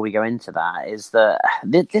say before we go into that is that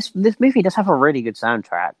this movie does have a really good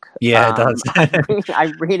soundtrack. Yeah, it does.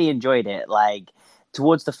 I really enjoyed it. Like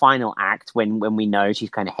towards the final act, when we know she's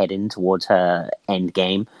kind of heading towards her end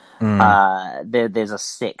game, there's a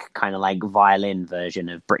sick kind of like violin version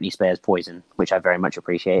of Britney Spears' "Poison," which I very much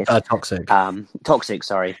appreciated. Toxic. Toxic.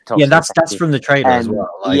 Sorry. Toxic, yeah, that's from the trailer as well.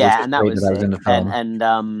 Like, and that was in the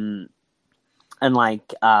film. And like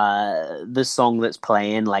the song that's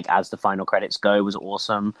playing like as the final credits go was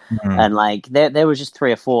awesome. And like there was just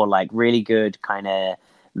 3 or 4 like really good kind of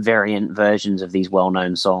variant versions of these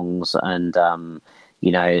well-known songs, and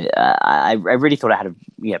I really thought it had a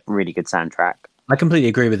really good soundtrack. I completely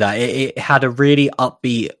agree with that. It had a really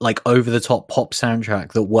upbeat, like over-the-top pop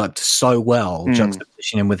soundtrack that worked so well,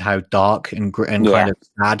 juxtapositioning with how dark and kind of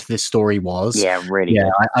sad this story was. Yeah, really. Yeah,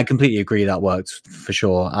 I completely agree that worked for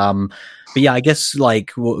sure. But yeah, I guess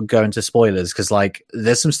like we'll go into spoilers because like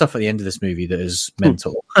there's some stuff at the end of this movie that is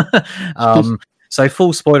mental. So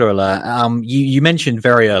full spoiler alert. You mentioned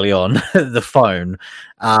very early on the phone.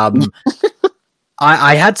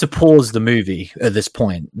 I had to pause the movie at this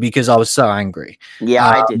point because I was so angry. Yeah,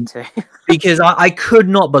 I did too. Because I could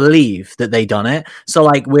not believe that they done it. So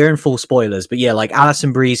like we're in full spoilers, but yeah, like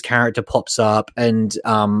Alison Brie's character pops up, and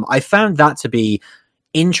I found that to be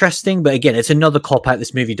interesting. But again, it's another cop out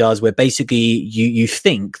this movie does, where basically you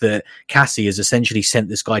think that Cassie has essentially sent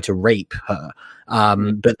this guy to rape her.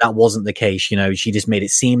 But that wasn't the case. You know, she just made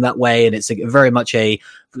it seem that way. And it's very much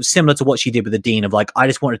similar to what she did with the Dean of like, I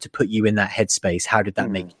just wanted to put you in that headspace. How did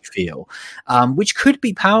that make you feel? Which could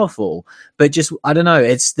be powerful, but just, I don't know.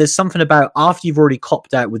 There's something about after you've already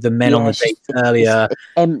copped out with the men on the date earlier. It's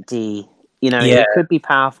empty, it could be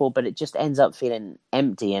powerful, but it just ends up feeling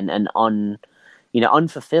empty and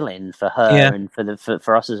unfulfilling for her and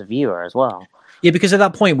for us as a viewer as well. Yeah, because at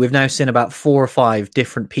that point, we've now seen about 4 or 5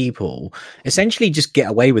 different people essentially just get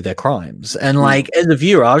away with their crimes. And like, as a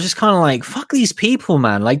viewer, I was just kind of like, fuck these people,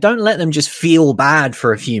 man. Like, don't let them just feel bad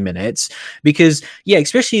for a few minutes. Because, yeah,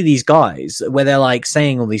 especially these guys where they're like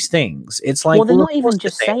saying all these things. It's like, well, they're not even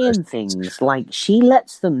just saying things. Like, she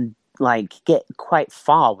lets them like get quite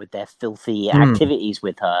far with their filthy activities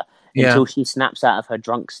with her until she snaps out of her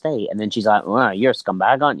drunk state. And then she's like, well, you're a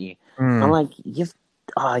scumbag, aren't you? I'm like,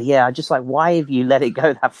 just like, why have you let it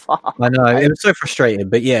go that far? I know, it was so frustrating,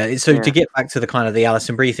 but to get back to the kind of the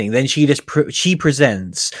Alison Brie thing, then she just she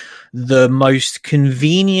presents the most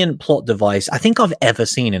convenient plot device I think I've ever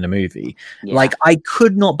seen in a movie. Like, I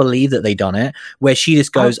could not believe that they done it, where she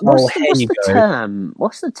just goes, what's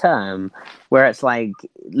the term where it's like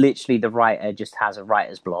literally the writer just has a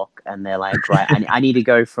writer's block and they're like, right, I need to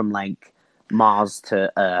go from like Mars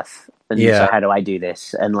to Earth. And so how do I do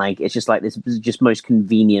this? And like, it's just like this is just most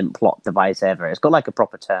convenient plot device ever. It's got like a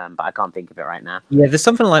proper term, but I can't think of it right now. Yeah, there's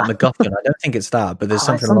something like MacGuffin. I don't think it's that, but there's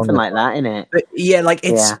something like that in it. But yeah, like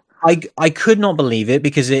it's. Yeah. I could not believe it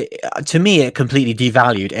because to me it completely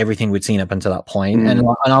devalued everything we'd seen up until that point. And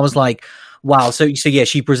I was like, wow. So yeah,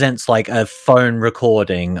 she presents like a phone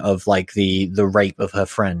recording of like the rape of her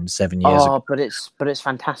friend 7 years ago. But it's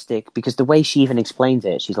fantastic because the way she even explains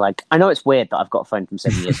it, she's like, I know it's weird that I've got a phone from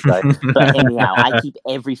 7 years ago, but hear me out. I keep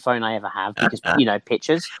every phone I ever have because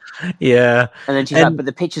pictures. Yeah. And then she's like, but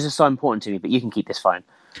the pictures are so important to me, but you can keep this phone.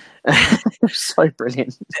 So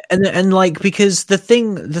brilliant. And like, because the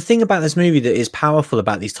thing about this movie that is powerful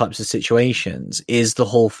about these types of situations is the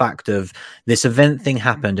whole fact of this event thing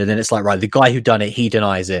happened, and then it's like, right, the guy who done it, he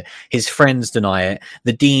denies it, his friends deny it,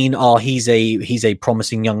 the Dean, he's a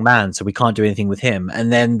promising young man, so we can't do anything with him.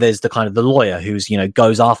 And then there's the kind of the lawyer who's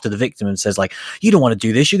goes after the victim and says like, you don't want to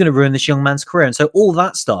do this, you're going to ruin this young man's career. And so all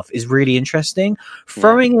that stuff is really interesting.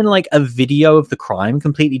 Throwing in like a video of the crime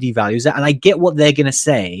completely devalues it. And I get what they're going to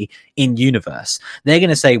say in universe. They're going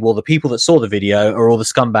to say, well, the people that saw the video are all the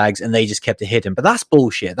scumbags and they just kept it hidden. But that's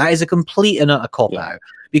bullshit. That is a complete and utter cop-out.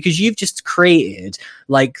 Because you've just created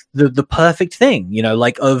like the perfect thing,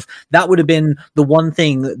 like of that would have been the one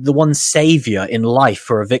thing, the one savior in life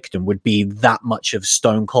for a victim would be that much of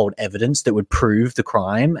stone cold evidence that would prove the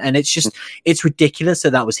crime. And it's just, it's ridiculous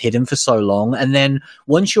that was hidden for so long. And then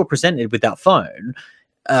once you're presented with that phone,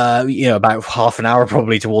 about half an hour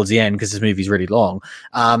probably towards the end because this movie's really long,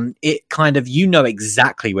 it kind of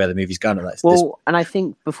exactly where the movie's going. And I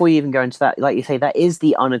think before you even go into that, like you say, that is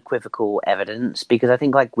the unequivocal evidence, because I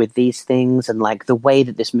think like with these things and like the way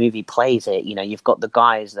that this movie plays it, you've got the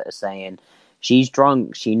guys that are saying she's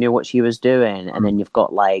drunk, she knew what she was doing, and then you've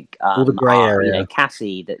got like all the grey area,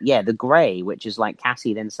 Cassie, the grey, which is like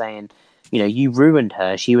Cassie then saying, you ruined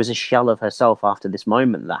her, she was a shell of herself after this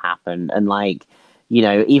moment that happened. And like,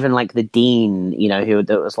 even like the dean, who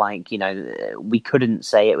that was like, we couldn't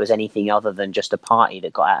say it was anything other than just a party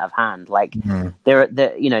that got out of hand. Like there,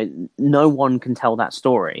 no one can tell that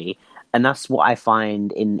story. And that's what I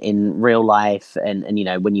find in real life. And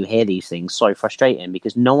when you hear these things, so frustrating,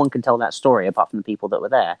 because no one can tell that story apart from the people that were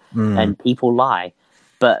there. And people lie.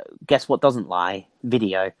 But guess what doesn't lie?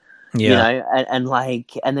 Video.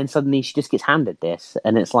 And then suddenly she just gets handed this.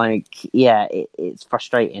 And it's like, it's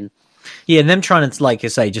frustrating. Yeah, and them trying to, like I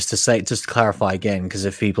say, just to clarify again, because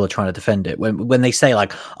if people are trying to defend it, when they say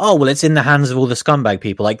like, oh, well, it's in the hands of all the scumbag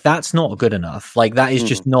people, like that's not good enough. Like that is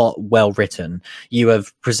just not well written. You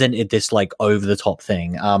have presented this like over the top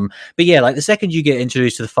thing. But yeah, like the second you get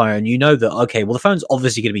introduced to the phone, that okay, well the phone's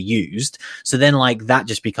obviously going to be used, so then like that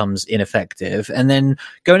just becomes ineffective. And then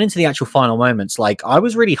going into the actual final moments, like I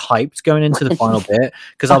was really hyped going into the final bit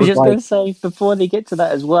because I was just going to say before they get to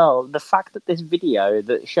that as well, the fact that this video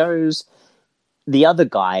that shows the other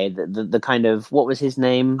guy, the kind of, what was his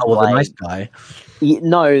name? Oh, well, the nice guy.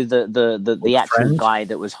 No, the actual friend? Guy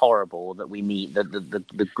that was horrible that we meet,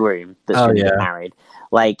 the groom that's going to get married.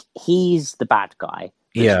 Like, he's the bad guy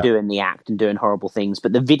that's doing the act and doing horrible things.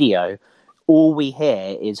 But the video, all we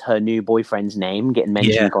hear is her new boyfriend's name getting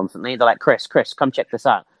mentioned constantly. They're like, Chris, come check this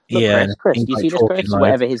out. Look, Chris, do you see this, Chris? Like,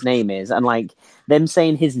 whatever his name is. And like them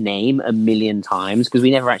saying his name a million times, because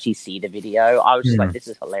we never actually see the video. I was just like, this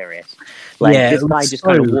is hilarious. Like, this guy just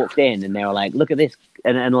kind of walked in and they were like, look at this.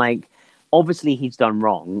 And like, obviously he's done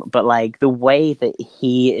wrong, but like the way that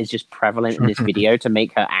he is just prevalent in this video to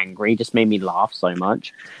make her angry just made me laugh so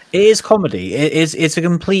much. It is comedy. It's a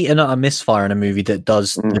complete and utter misfire in a movie that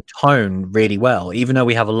does the tone really well, even though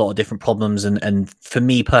we have a lot of different problems. And for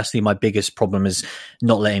me personally, my biggest problem is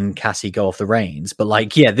not letting Cassie go off the reins. But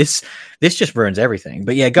like, this just ruins everything.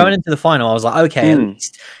 But yeah, going into the final, I was like, okay, at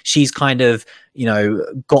least she's kind of,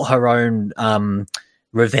 got her own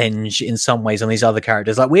revenge in some ways on these other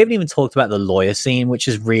characters. Like, we haven't even talked about the lawyer scene, which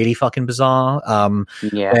is really fucking bizarre,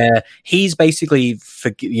 where he's basically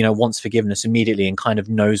wants forgiveness immediately and kind of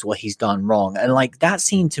knows what he's done wrong. And like, that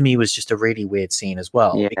scene to me was just a really weird scene as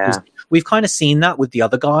well, because we've kind of seen that with the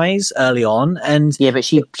other guys early on. And but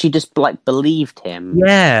she just like believed him.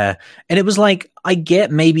 And it was like, I get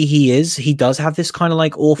maybe he does have this kind of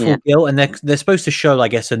like awful guilt, and they're supposed to show, I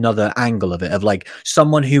guess, another angle of it, of like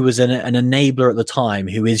someone who was an enabler at the time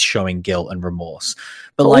who is showing guilt and remorse.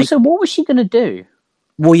 But like, also, what was she going to do?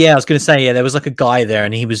 Well, I was going to say, there was like a guy there,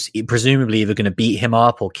 and he was presumably either going to beat him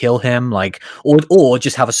up or kill him, like, or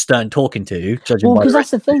just have a stern talking to. Because that's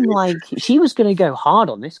the thing, like, she was going to go hard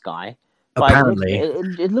on this guy. Apparently,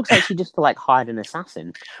 it looks like she just to like hide an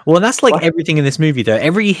assassin. Well, and that's like everything in this movie, though.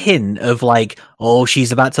 Every hint of like, oh,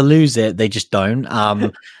 she's about to lose it, they just don't.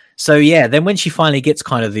 So yeah, then when she finally gets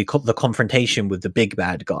kind of the confrontation with the big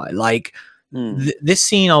bad guy, like this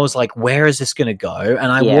scene, I was like, where is this going to go? And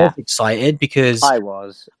I was excited because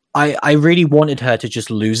I really wanted her to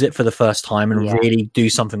just lose it for the first time and really do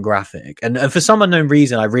something graphic. And for some unknown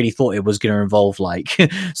reason, I really thought it was going to involve like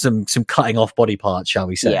some cutting off body parts, shall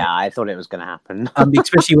we say. Yeah, I thought it was going to happen.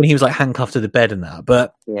 Especially when he was like handcuffed to the bed and that.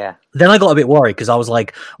 But then I got a bit worried because I was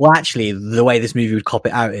like, well, actually, the way this movie would cop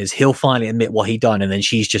it out is he'll finally admit what he done and then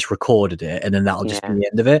she's just recorded it and then that'll just be the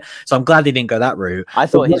end of it. So I'm glad they didn't go that route. I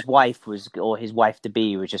thought his wife to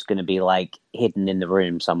be was just going to be like hidden in the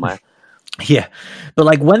room somewhere. Yeah, but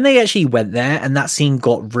like when they actually went there and that scene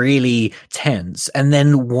got really tense, and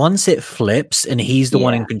then once it flips and he's the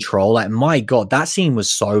one in control, like, my God, that scene was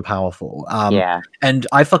so powerful. And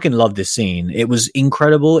I fucking love this scene. It was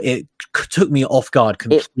incredible. It took me off guard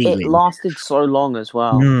completely. It lasted so long as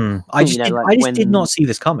well. I just did not see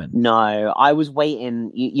this coming. No, I was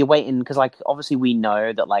waiting. You're waiting because like obviously we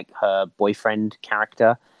know that like her boyfriend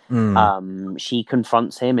character. She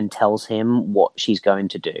confronts him and tells him what she's going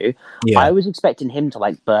to do. I was expecting him to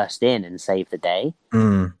like burst in and save the day,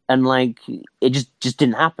 and like it just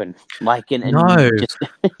didn't happen. Like, just,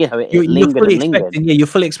 it lingered. You're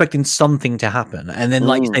fully expecting something to happen, and then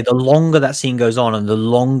like you say, the longer that scene goes on and the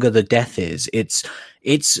longer the death is, it's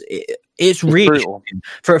really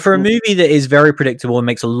for a movie that is very predictable and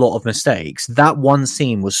makes a lot of mistakes. That one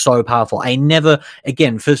scene was so powerful. I never,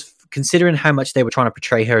 again, considering how much they were trying to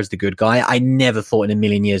portray her as the good guy, I never thought in a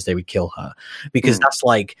million years they would kill her, because that's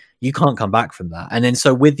like, you can't come back from that. And then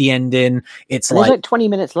so with the ending, it's there's like 20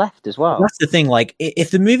 minutes left as well. That's the thing. Like,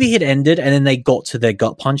 if the movie had ended and then they got to their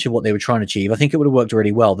gut punch of what they were trying to achieve, I think it would have worked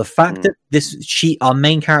really well. The fact that our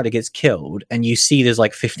main character gets killed and you see there's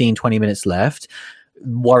like 15-20 minutes left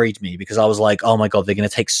worried me, because I was like, oh my god, they're going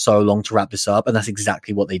to take so long to wrap this up. And that's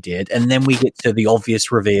exactly what they did. And then we get to the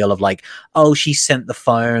obvious reveal of like, oh, she sent the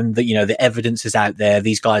phone, that, you know, the evidence is out there,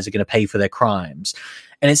 these guys are going to pay for their crimes.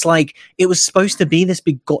 And it's like, it was supposed to be this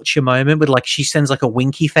big gotcha moment with like, she sends like a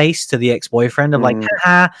winky face to the ex-boyfriend of like,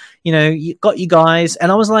 haha, you know, you got you guys.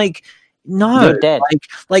 And I was like, no, you're dead.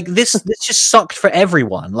 Like this just sucked for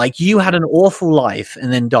everyone. Like, you had an awful life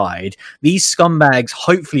and then died. These scumbags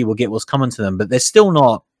hopefully will get what's coming to them, but they're still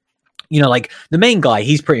not, you know, like the main guy,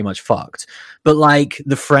 he's pretty much fucked. But like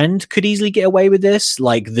the friend could easily get away with this.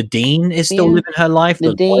 Like the dean is still living her life.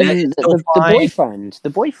 The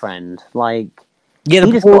boyfriend, like. Yeah,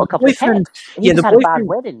 he just got a couple of heads. He just had a bad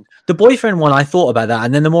wedding. The boyfriend one, I thought about that,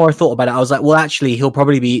 and then the more I thought about it, I was like, well, actually, he'll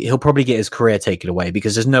probably get his career taken away,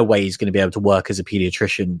 because there's no way he's going to be able to work as a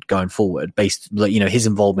pediatrician going forward, based, like, you know, his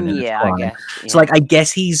involvement in the crime. I guess. Yeah. So, like, I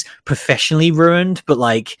guess he's professionally ruined, but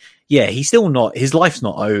like, yeah, he's still not. His life's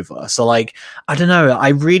not over. So, like, I don't know. I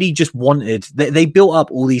really just wanted. They built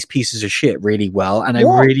up all these pieces of shit really well, and I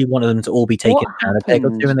really wanted them to all be taken down a peg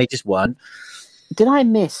or two, and they just weren't. Did I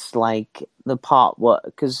miss like the part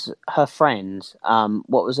because her friend,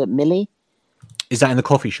 what was it, Millie? Is that in the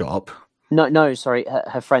coffee shop? No, sorry,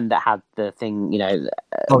 her friend that had the thing, you know,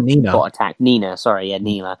 Nina got attacked. Nina, sorry, yeah,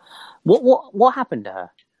 Nina. What happened to her?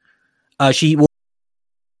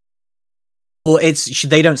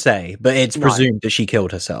 They don't say, but it's presumed that she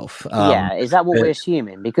killed herself. Yeah, is that what we're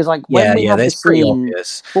assuming? Because like when we had the scene,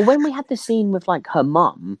 when we had the scene with like her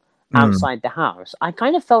mum outside the house, I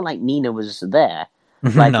kind of felt like Nina was there.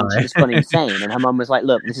 Like, she just gone insane, and her mum was like,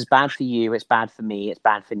 look, this is bad for you, it's bad for me, it's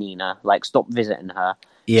bad for Nina, like, stop visiting her.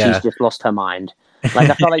 She's just lost her mind. Like,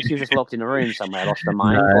 I felt like she was just locked in a room somewhere, lost her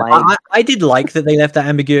mind. Like, I did like that they left that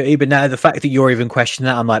ambiguity, but now the fact that you're even questioning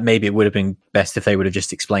that, I'm like, maybe it would have been best if they would have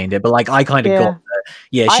just explained it. But like, I kind of got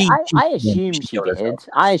that. I assumed she did.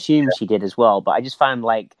 I assumed she did as well, but I just found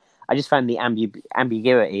the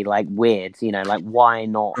ambiguity like weird. You know, like, why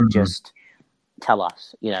not just tell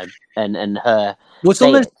us? You know, and her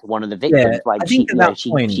say it to one of the victims, like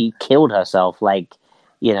she killed herself, like,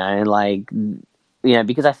 you know, like. You know,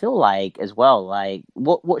 because I feel like as well, like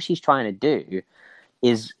what she's trying to do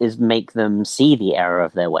is make them see the error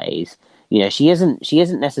of their ways. You know, she isn't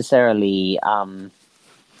necessarily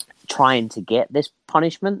trying to get this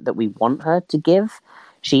punishment that we want her to give.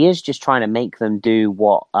 She is just trying to make them do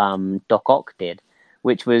what Doc Ock did,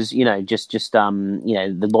 which was, you know, just you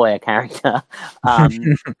know, the lawyer character,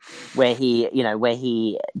 where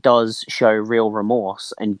he does show real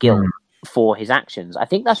remorse and guilt for his actions. I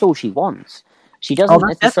think that's all she wants. She doesn't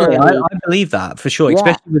necessarily. I believe that for sure,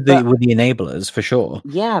 especially with the enablers, for sure.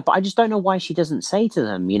 Yeah, but I just don't know why she doesn't say to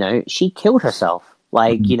them, you know, she killed herself.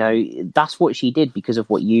 Like, you know, that's what she did because of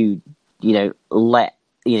what you what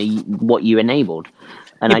you enabled.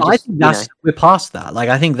 And I think we're past that. Like,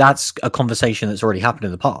 I think that's a conversation that's already happened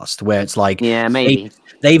in the past, where it's like, maybe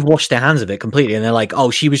they've washed their hands of it completely, and they're like, oh,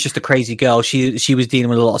 she was just a crazy girl. She was dealing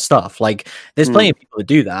with a lot of stuff. Like, there's plenty of people that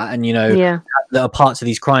do that, and you know, there are parts of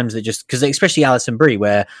these crimes that just because, especially Alison Brie,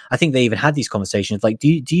 where I think they even had these conversations. Like,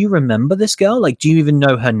 do you remember this girl? Like, do you even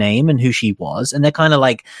know her name and who she was? And they're kind of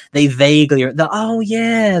like, they vaguely, oh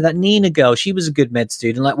yeah, that Nina girl, she was a good med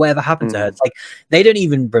student. Like, whatever happened to her? It's like they don't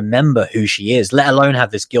even remember who she is, let alone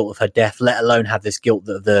have this guilt of her death, let alone have this guilt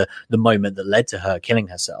that the moment that led to her killing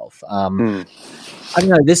herself. I don't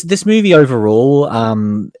know, this movie overall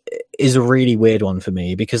is a really weird one for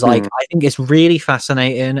me, because like I think it's really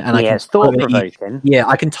fascinating, and it's thought-provoking.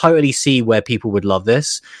 I can totally see where people would love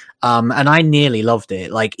this. And I nearly loved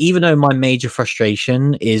it. Like, even though my major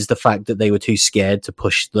frustration is the fact that they were too scared to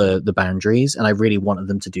push the boundaries, and I really wanted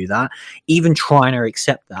them to do that, even trying to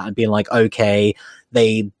accept that and being like, okay,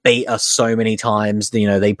 they bait us so many times, you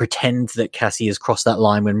know, they pretend that Cassie has crossed that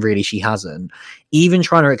line when really she hasn't. Even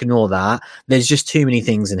trying to ignore that, there's just too many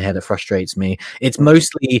things in here that frustrates me. It's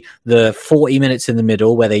mostly the 40 minutes in the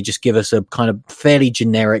middle where they just give us a kind of fairly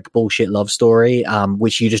generic bullshit love story,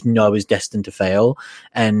 which you just know is destined to fail.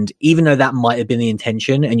 And even though that might have been the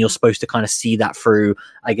intention, and you're supposed to kind of see that through,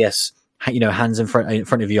 I guess, hands in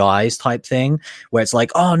front of your eyes type thing, where it's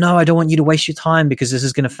like, oh no, I don't want you to waste your time because this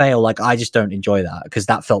is going to fail. Like, I just don't enjoy that because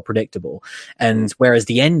that felt predictable. And whereas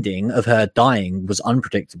the ending of her dying was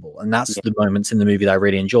unpredictable, and that's the moments in the movie that I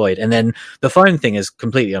really enjoyed. And then the phone thing is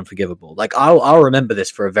completely unforgivable. Like, I'll remember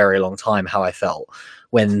this for a very long time, how I felt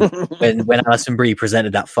when Alison Brie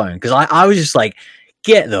presented that phone, because I was just like,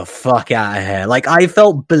 get the fuck out of here. Like, I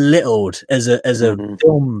felt belittled as a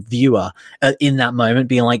film viewer in that moment,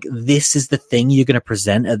 being like, this is the thing you're going to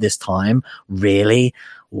present at this time? Really?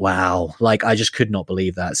 Wow. Like, I just could not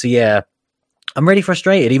believe that. So yeah, I'm really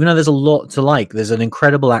frustrated, even though there's a lot to like. There's an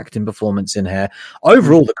incredible acting performance in here.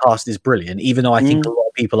 Overall, the cast is brilliant, even though I think a lot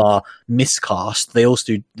of people are miscast. They all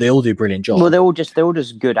do brilliant jobs. Well, they're all just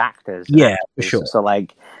good actors. Yeah, for sure. So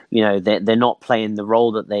like, they're not playing the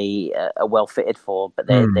role that they are well fitted for, but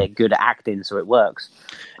they're good at acting, so it works.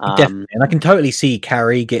 Definitely. And I can totally see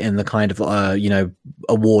Carrie getting the kind of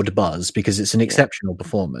award buzz because it's an exceptional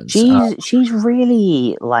performance. She's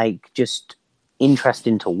really like just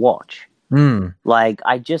interesting to watch. Like,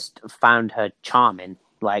 I just found her charming,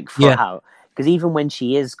 like, throughout, because even when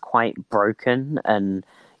she is quite broken and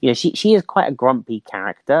she is quite a grumpy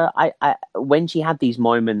character, I when she had these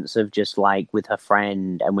moments of just like with her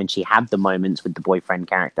friend, and when she had the moments with the boyfriend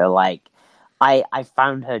character, like I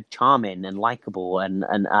found her charming and likable, and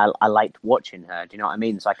I liked watching her. Do you know what I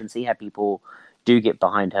mean? So I can see how people do get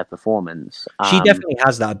behind her performance. She definitely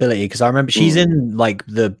has that ability, because I remember she's in like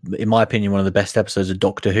in my opinion, one of the best episodes of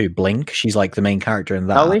Doctor Who, Blink. She's like the main character in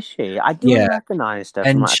that. Oh, is she? I do recognize her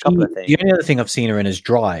from like a couple of things. The only other thing I've seen her in is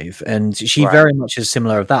Drive, and she very much is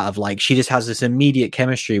similar of that, of like, she just has this immediate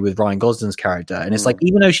chemistry with Ryan Gosling's character, and it's like,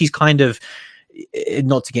 even though she's kind of,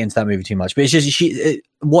 not to get into that movie too much, but it's just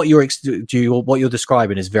what you're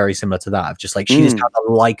describing is very similar to that, of just like, she just has a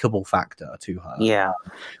likable factor to her.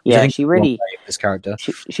 She really, this character,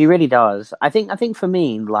 she really does. I think for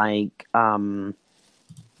me, like,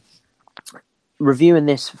 reviewing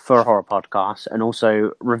this for a horror podcast and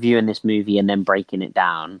also reviewing this movie and then breaking it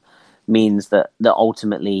down means that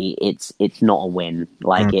ultimately it's not a win.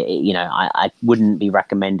 Like, I wouldn't be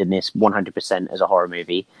recommending this 100% as a horror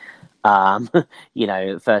movie.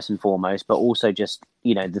 First and foremost, but also just,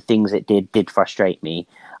 the things it did frustrate me.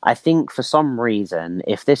 I think for some reason,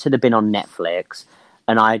 if this had been on Netflix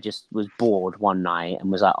and I just was bored one night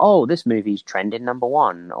and was like, oh, this movie's trending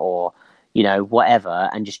 #1, or, whatever,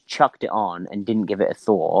 and just chucked it on and didn't give it a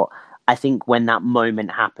thought, I think when that moment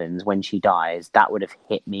happens, when she dies, that would have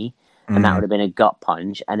hit me, and that would have been a gut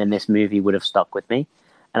punch, and then this movie would have stuck with me.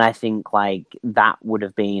 And I think, like, that would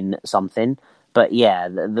have been something. But yeah,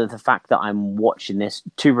 the fact that I'm watching this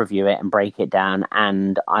to review it and break it down,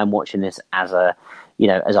 and I'm watching this as a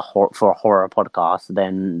for a horror podcast,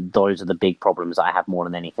 then those are the big problems I have more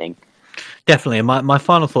than anything. Definitely. And my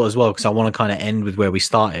final thought as well, because I want to kind of end with where we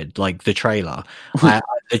started, like the trailer.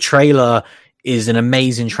 The trailer is an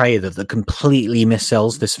amazing trailer that completely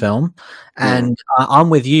missells this film. And I'm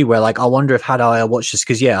with you, where like, I wonder if had I watched this,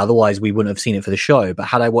 because otherwise we wouldn't have seen it for the show, but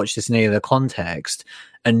had I watched this in any other context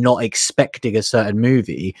and not expecting a certain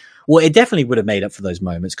movie, well, it definitely would have made up for those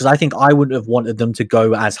moments, because I think I wouldn't have wanted them to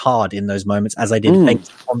go as hard in those moments as I did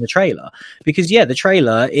based on the trailer. Because the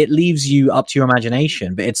trailer, it leaves you up to your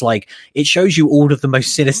imagination, but it's like, it shows you all of the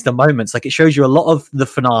most sinister moments. Like, it shows you a lot of the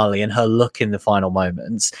finale and her look in the final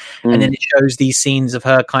moments, and then it shows these scenes of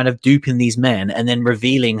her kind of duping these men and then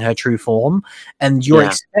revealing her true form, and you're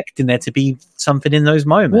expecting there to be something in those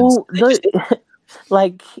moments. Well,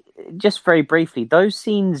 like, just very briefly, those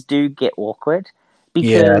scenes do get awkward.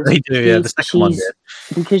 Because they do. The second one did.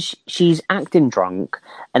 Because she's acting drunk,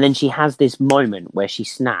 and then she has this moment where she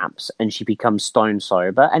snaps and she becomes stone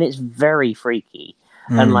sober, and it's very freaky.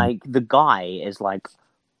 And like, the guy is like,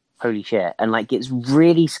 holy shit, and like gets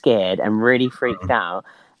really scared and really freaked out.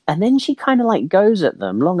 And then she kind of like goes at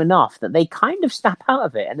them long enough that they kind of snap out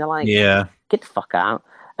of it, and they're like, get the fuck out.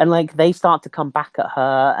 And like, they start to come back at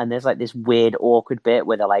her, and there's like this weird, awkward bit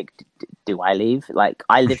where they're like, "Do I leave? Like,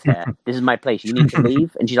 I live here. This is my place. You need to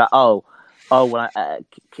leave." And she's like, "Oh, well,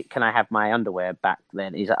 can I have my underwear back?" Then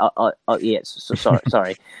and he's like, "Oh, yes,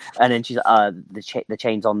 sorry." And then she's like, "The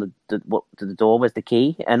chain's on the door. Where's the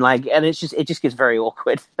key?" And like, and it just gets very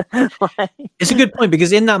awkward. It's a good point,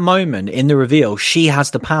 because in that moment, in the reveal, she has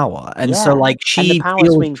the power, and so like, and the power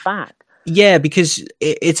swings back. Yeah, because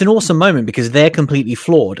it's an awesome moment, because they're completely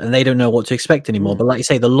flawed and they don't know what to expect anymore. But like you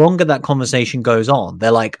say, the longer that conversation goes on,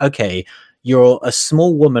 they're like, okay, you're a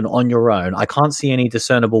small woman on your own. I can't see any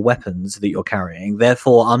discernible weapons that you're carrying.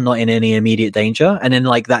 Therefore, I'm not in any immediate danger. And then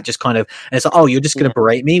like that just kind of, and it's like, oh, you're just going to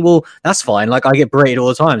berate me? Well, that's fine. Like I get berated all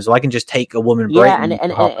the time, so I can just take a woman. Yeah, and it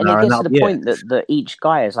gets to the point that each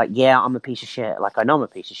guy is like, yeah, I'm a piece of shit. Like I know I'm a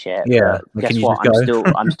piece of shit. Yeah. But guess what?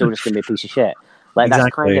 I'm still just going to be a piece of shit. Like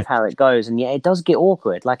that's kind of how it goes, and yeah, it does get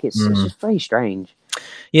awkward. Like it's just very strange.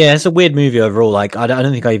 Yeah, it's a weird movie overall. Like, I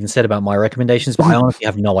don't think I even said about my recommendations, but I honestly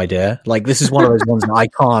have no idea. Like, this is one of those ones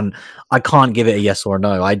that I can't give it a yes or a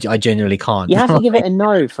no. I genuinely can't. You have to give it a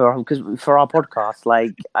no for our podcast.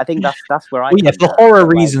 Like, I think that's where I. Well, yeah, for horror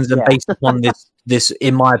reasons and based upon this,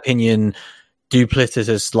 in my opinion,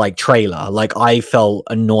 duplicitous like trailer. Like, I felt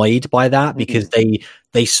annoyed by that because they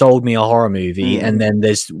sold me a horror movie, and then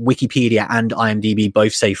there's Wikipedia and IMDb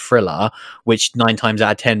both say thriller, which 9 times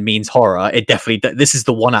out of 10 means horror. It definitely, this is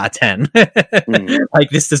the 1 out of 10. Like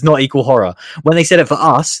this does not equal horror. When they said it for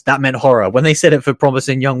Us, that meant horror. When they said it for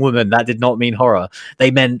Promising Young Woman, that did not mean horror.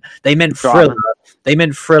 They meant thriller. They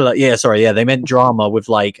meant thriller. Yeah, sorry. Yeah, they meant drama with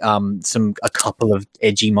like a couple of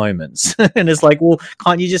edgy moments. And it's like, well,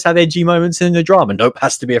 can't you just have edgy moments in the drama? Nope,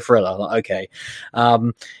 has to be a thriller. Like, okay.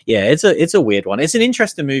 Yeah, it's a weird one. It's an interesting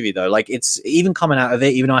movie though. Like it's even coming out of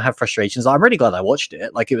it, even though I have frustrations, I'm really glad I watched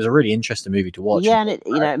it. Like it was a really interesting movie to watch. Yeah, and it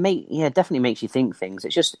it definitely makes you think things.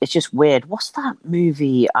 It's just weird. What's that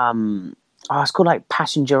movie? It's called like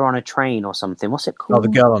Passenger on a Train or something. What's it called? Oh, The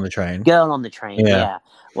Girl on the Train. Girl on the Train. Yeah.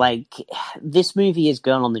 Like this movie is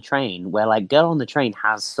Girl on the Train, where like Girl on the Train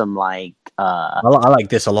has some like I like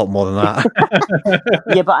this a lot more than that.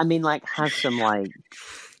 Yeah, but I mean like has some like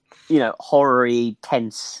horror-y,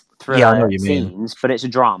 tense thriller scenes, but it's a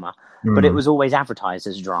drama. But it was always advertised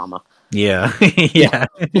as a drama. Yeah. Yeah.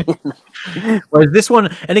 Whereas this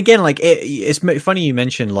one, and again, like it's funny you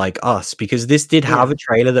mentioned like Us, because this did have a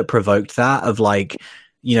trailer that provoked that of like,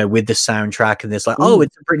 with the soundtrack and this like, oh,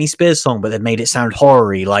 it's a Britney Spears song, but they made it sound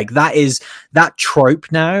horror-y. Like that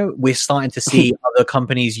trope now. We're starting to see other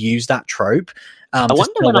companies use that trope. I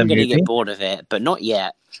wonder when I'm going to get bored of it, but not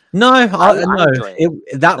yet. No,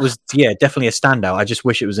 that was definitely a standout. I just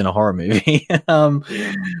wish it was in a horror movie.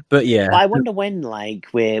 But yeah, I wonder when like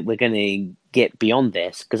we're going to get beyond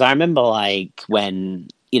this, because I remember like when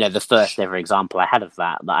the first ever example I had of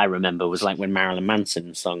that I remember was like when Marilyn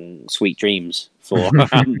Manson sung "Sweet Dreams" for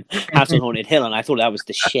House on Haunted Hill, and I thought that was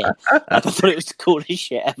the shit. Like, I thought it was the coolest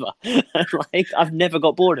shit ever. Like I've never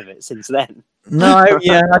got bored of it since then. No,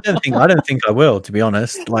 yeah, I don't think I will, to be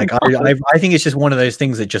honest. Like I think it's just one of those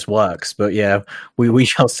things that just works. But yeah, we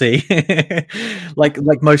shall see. like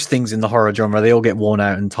most things in the horror genre, they all get worn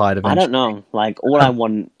out and tired eventually. I don't know. Like all I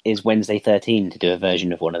want is Wednesday 13 to do a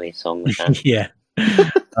version of one of these songs. Yeah.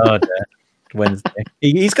 Oh dear. Wednesday.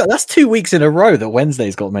 That's 2 weeks in a row that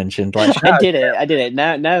Wednesday's got mentioned. Like I did it.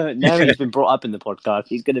 Now he's been brought up in the podcast.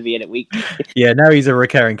 He's going to be in it weekly. Yeah, now he's a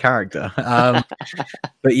recurring character.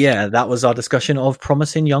 But yeah, that was our discussion of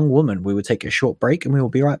Promising Young Woman. We will take a short break and we will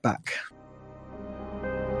be right back.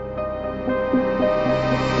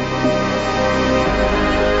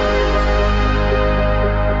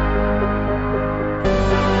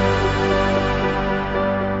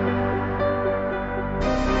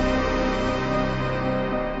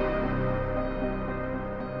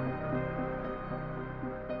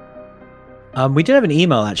 We did have an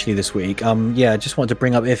email actually this week. I just wanted to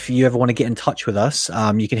bring up, if you ever want to get in touch with us,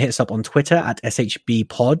 you can hit us up on Twitter at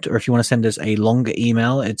SHBpod, or if you want to send us a longer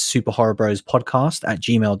email, it's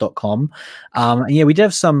superhorrorbrospodcast@gmail.com. We did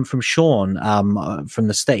have some from Sean from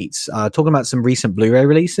the States talking about some recent Blu-ray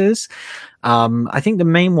releases. I think the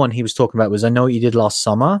main one he was talking about was I Know What You Did Last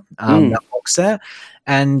Summer, that box set.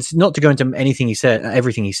 And not to go into everything he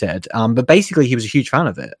said, but basically he was a huge fan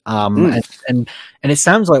of it. And it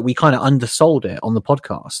sounds like we kind of undersold it on the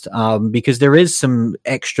podcast, because there is some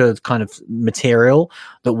extra kind of material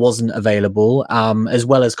that wasn't available, as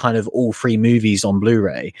well as kind of all 3 movies on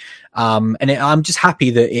Blu-ray. I'm just happy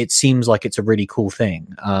that it seems like it's a really cool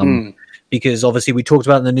thing. Because obviously we talked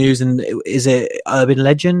about it in the news, and is it Urban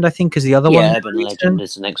Legend, I think, is the other one? Yeah, Urban Legend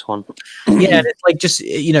is the next one. Yeah, and it's like just,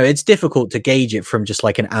 it's difficult to gauge it from just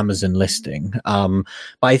like an Amazon listing. But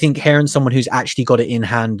I think hearing someone who's actually got it in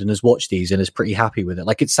hand and has watched these and is pretty happy with it,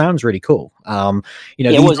 like it sounds really cool. It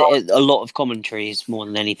was a lot of commentaries more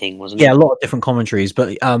than anything, wasn't it? Yeah, a lot of different commentaries.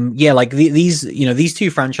 But these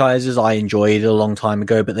 2 franchises I enjoyed a long time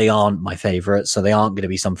ago, but they aren't my favorite, so they aren't going to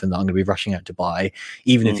be something that I'm going to be rushing out to buy,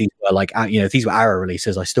 even if these were like, if these were Arrow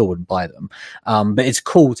releases, I still wouldn't buy them. But it's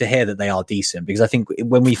cool to hear that they are decent, because I think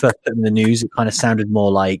when we first put them in the news, it kind of sounded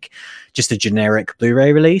more like just a generic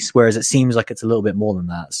Blu-ray release, whereas it seems like it's a little bit more than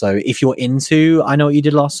that. So if you're into I Know What You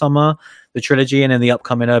Did Last Summer, the trilogy, and then the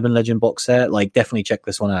upcoming Urban Legend box set, like definitely check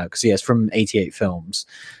this one out, because yeah, it's from 88 Films.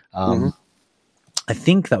 I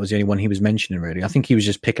think that was the only one he was mentioning, really. I think he was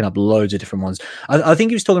just picking up loads of different ones. I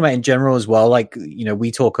think he was talking about in general as well. Like, you know,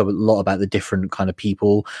 we talk a lot about the different kind of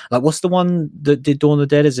people. Like, what's the one that did Dawn of the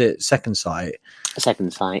Dead? Is it Second Sight?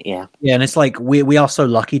 Second Sight, yeah. Yeah, and it's like we are so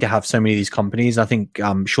lucky to have so many of these companies. I think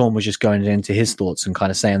Sean was just going into his thoughts and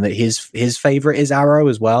kind of saying that his favorite is Arrow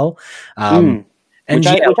as well. Which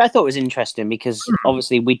I thought was interesting, because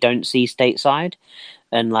obviously we don't see Stateside.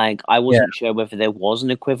 And like, I wasn't sure whether there was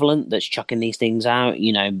an equivalent that's chucking these things out.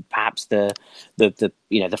 You know, perhaps the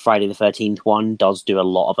Friday the 13th one does do a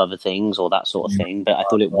lot of other things or that sort of thing. But I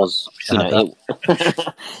thought it was,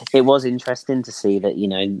 it was interesting to see that, you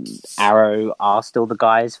know, Arrow are still the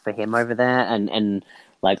guys for him over there. And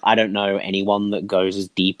like, I don't know anyone that goes as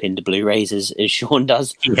deep into Blu-rays as Sean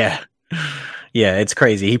does. Yeah, it's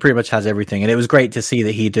crazy. He pretty much has everything, and it was great to see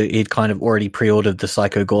that he'd kind of already pre-ordered the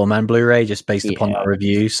Psycho Goreman Blu-ray just based upon that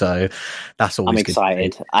review. So that's always. I'm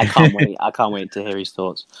excited. I can't wait. I can't wait to hear his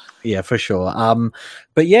thoughts. Yeah, for sure.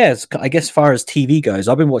 But yeah, I guess as far as TV goes,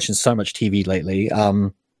 I've been watching so much TV lately.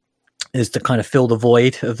 Is to kind of fill the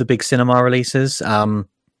void of the big cinema releases.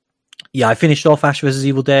 Yeah, I finished off Ash vs.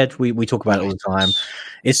 Evil Dead. We talk about it all the time.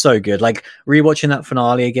 It's so good. Like, rewatching that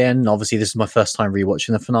finale again. Obviously, this is my first time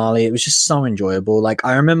rewatching the finale. It was just so enjoyable. Like,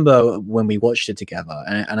 I remember when we watched it together,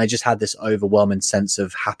 and I just had this overwhelming sense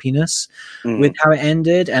of happiness with how it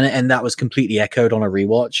ended, and that was completely echoed on a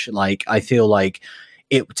rewatch. Like, I feel like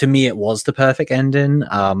to me, it was the perfect ending.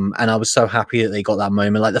 And I was so happy that they got that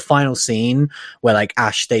moment. Like the final scene where like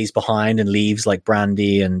Ash stays behind and leaves like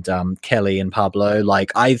Brandy and Kelly and Pablo.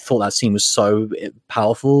 Like, I thought that scene was so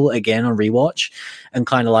powerful again on rewatch, and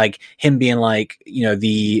kind of like him being like, you know,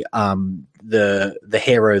 the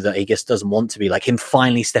hero that he just doesn't want to be, like him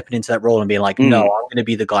finally stepping into that role and being like, no, I'm going to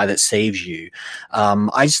be the guy that saves you.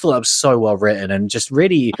 I just thought that was so well written, and just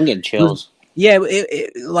really, I'm getting chills. Yeah,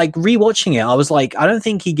 like rewatching it, I was like, I don't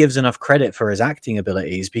think he gives enough credit for his acting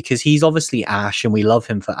abilities, because he's obviously Ash and we love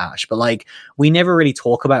him for Ash, but like we never really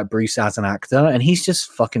talk about Bruce as an actor, and he's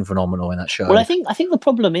just fucking phenomenal in that show. Well, I think the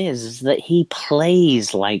problem is that he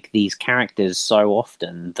plays like these characters so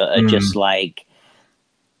often that are just like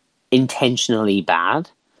intentionally bad.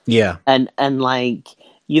 Yeah, and like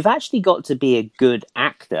you've actually got to be a good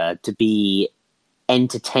actor to be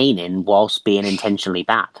entertaining whilst being intentionally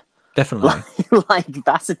bad. Definitely. Like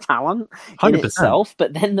that's a talent 100%. In itself.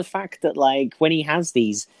 But then the fact that like when he has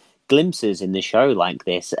these glimpses in the show like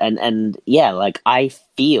this, and yeah, like I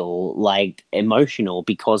feel like emotional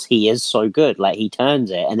because he is so good. Like he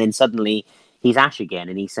turns it, and then suddenly he's Ash again,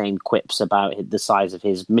 and he's saying quips about the size of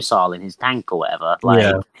his missile in his tank or whatever.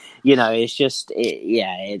 Like, you know, it's just,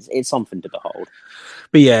 it's something to behold.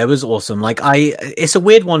 But yeah, it was awesome. Like it's a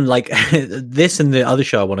weird one, like this and the other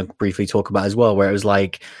show I want to briefly talk about as well, where it was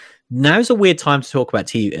like, now's a weird time to talk about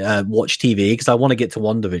watch TV, because I want to get to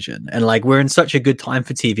WandaVision, and like we're in such a good time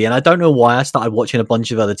for TV, and I don't know why I started watching a bunch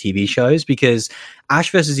of other TV shows, because Ash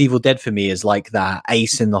vs. Evil Dead for me is like that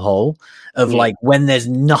ace in the hole of like when there's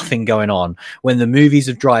nothing going on, when the movies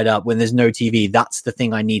have dried up, when there's no TV, that's the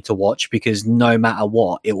thing I need to watch, because no matter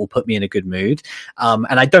what, it will put me in a good mood. And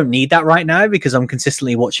I don't need that right now, because I'm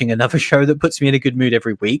consistently watching another show that puts me in a good mood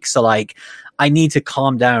every week. So like I need to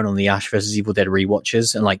calm down on the Ash vs. Evil Dead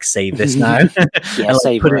rewatches and like save this now. And,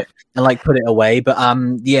 like, put it away. But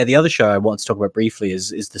yeah, the other show I want to talk about briefly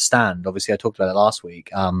is The Stand. Obviously I talked about it last week.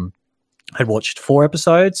 I'd watched 4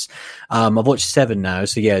 episodes. I've watched 7 now.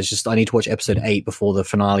 So yeah, it's just, I need to watch episode 8 before the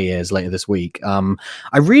finale airs later this week.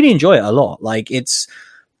 I really enjoy it a lot. Like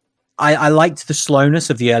I liked the slowness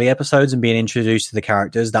of the early episodes and being introduced to the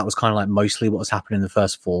characters. That was kind of like mostly what was happening in the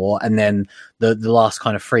first 4. And then the last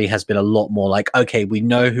kind of 3 has been a lot more like, okay, we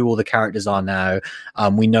know who all the characters are now.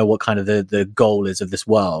 We know what kind of the goal is of this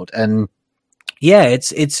world. And yeah,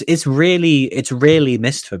 it's really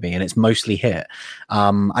missed for me, and it's mostly hit.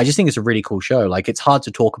 I just think it's a really cool show. Like, it's hard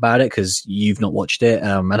to talk about it because you've not watched it,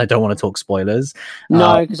 and I don't want to talk spoilers.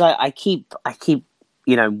 No, because I keep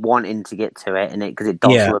you know, wanting to get to it, and because it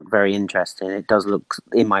does look very interesting. It does look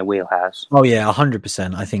in my wheelhouse. Oh yeah,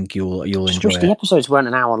 100%. I think you'll enjoy it. The episodes weren't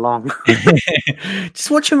an hour long. Just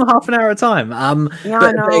watch them half an hour at a time. Yeah,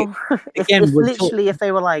 I know. If literally, if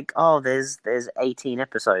they were like, oh, there's 18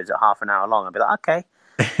 episodes at half an hour long, I'd be like, okay.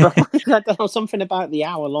 But I don't know, something about the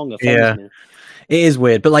hour long offends me. It is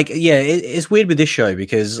weird, but like, yeah, it's weird with this show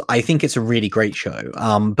because I think it's a really great show.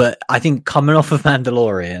 But I think coming off of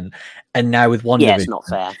Mandalorian and now with WandaVision, it's not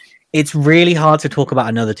fair. it's really hard to talk about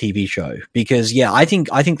another TV show because I think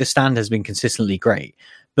The Stand has been consistently great,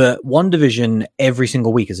 but WandaVision every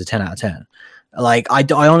single week is a 10 out of 10. Like I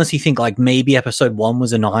honestly think like maybe episode 1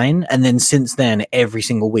 was a 9, and then since then every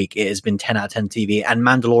single week it has been 10 out of 10 TV, and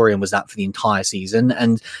Mandalorian was that for the entire season.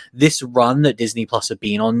 And this run that Disney Plus have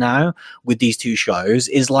been on now with these two shows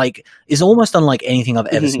is almost unlike anything I've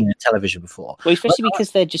ever seen in television before. Well, especially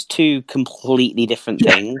because they're just two completely different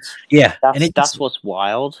things. Yeah, that's what's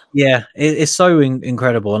wild. Yeah, it's so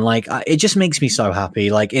incredible, and like it just makes me so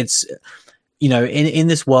happy. Like it's, you know, in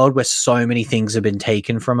this world where so many things have been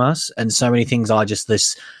taken from us and so many things are just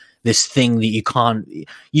this thing that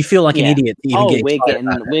you feel like an idiot.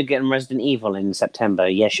 We're getting Resident Evil in September.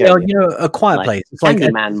 Yeah, sure. Well, you know, A Quiet Place. It's like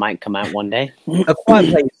Candyman might come out one day. A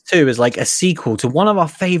Quiet Place 2 is like a sequel to one of our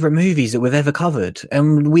favorite movies that we've ever covered,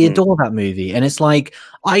 and we adore that movie. And it's like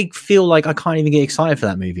I feel like I can't even get excited for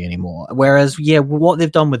that movie anymore. Whereas, what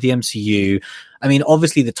they've done with the MCU, I mean,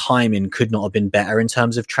 obviously the timing could not have been better in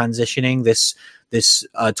terms of transitioning this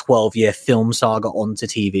 12-year film saga onto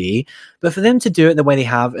TV. But for them to do it the way they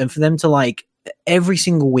have, and for them to like every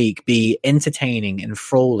single week be entertaining,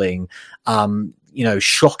 enthralling, you know,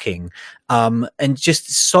 shocking, and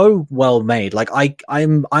just so well made. Like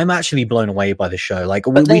I'm actually blown away by the show. Like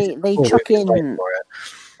they chuck in,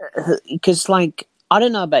 because like I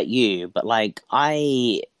don't know about you, but like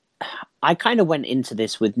I kind of went into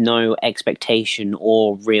this with no expectation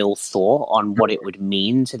or real thought on what it would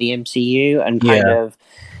mean to the MCU, and kind of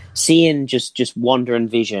seeing just Wanda and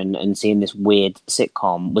Vision and seeing this weird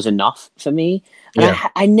sitcom was enough for me. And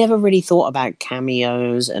I never really thought about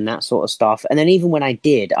cameos and that sort of stuff. And then even when I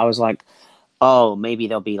did, I was like, oh, maybe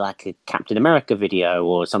there'll be like a Captain America video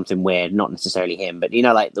or something weird, not necessarily him, but you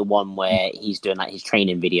know, like the one where he's doing like his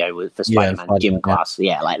training video for Spider-Man gym class.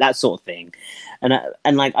 Yeah, like that sort of thing.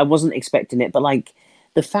 And like I wasn't expecting it, but like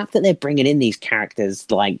the fact that they're bringing in these characters,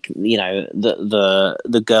 like, you know,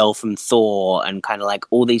 the girl from Thor, and kind of like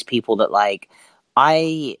all these people that like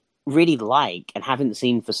I really like and haven't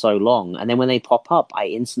seen for so long, and then when they pop up, I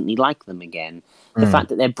instantly like them again. The fact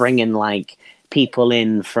that they're bringing like people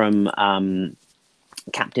in from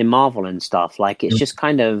Captain Marvel and stuff, like it's just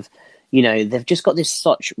kind of, you know, they've just got this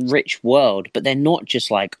such rich world, but they're not just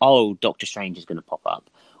like, oh, Doctor Strange is going to pop up,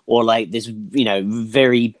 or like this, you know,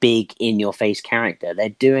 very big in your face character. They're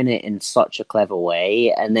doing it in such a clever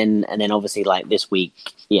way, and then obviously like this week,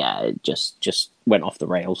 it just went off the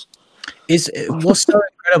rails. What's so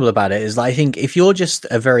incredible about it is I think if you're just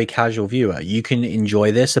a very casual viewer, you can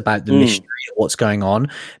enjoy this about the mystery of what's going on.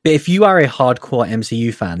 But if you are a hardcore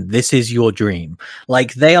MCU fan, this is your dream.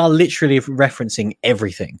 Like they are literally referencing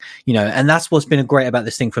everything, you know, and that's what's been great about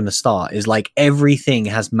this thing from the start is like everything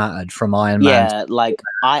has mattered from Iron Man. Yeah, like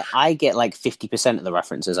I get like 50% of the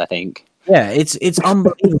references, I think. Yeah, it's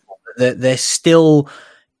unbelievable that they're still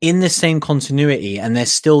in the same continuity and they're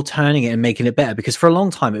still turning it and making it better, because for a long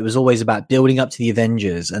time it was always about building up to the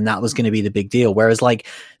Avengers and that was going to be the big deal, whereas like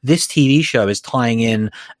this TV show is tying in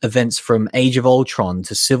events from Age of Ultron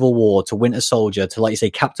to Civil War to Winter Soldier to, like you say,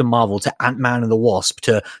 Captain Marvel to Ant-Man and the Wasp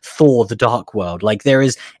to Thor the Dark World. Like there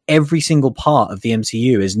is every single part of the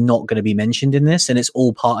MCU is not going to be mentioned in this, and it's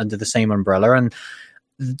all part under the same umbrella. And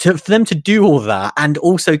for them to do all that and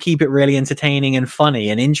also keep it really entertaining and funny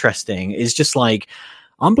and interesting is just like,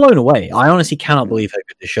 I'm blown away. I honestly cannot believe how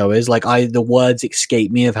good the show is. Like the words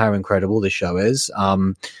escape me of how incredible the show is.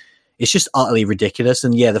 It's just utterly ridiculous.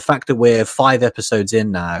 And the fact that we're 5 episodes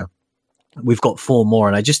in now, we've got 4 more,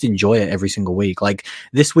 and I just enjoy it every single week. Like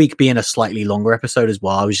this week being a slightly longer episode as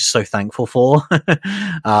well, I was just so thankful for,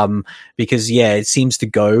 because it seems to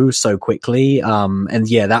go so quickly.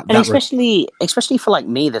 Especially for like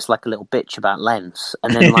me, that's like a little bitch about lengths.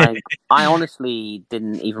 And then like, I honestly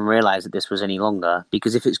didn't even realize that this was any longer,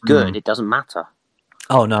 because if it's good, it doesn't matter.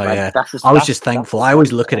 Oh no, like, I was just thankful. I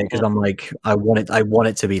always look at it because I'm like, I want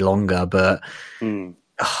it to be longer, but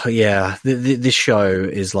this show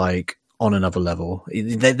is like on another level.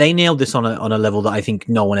 They nailed this on a level that I think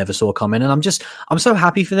no one ever saw coming, and I'm so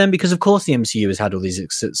happy for them, because of course the MCU has had all these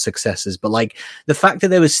successes, but like the fact that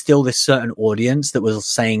there was still this certain audience that was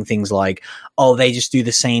saying things like, oh, they just do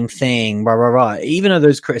the same thing, rah rah rah, even though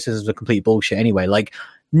those criticisms are complete bullshit anyway. Like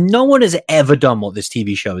no one has ever done what this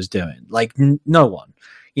TV show is doing. Like no one,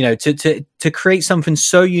 you know, to create something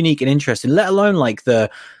so unique and interesting, let alone like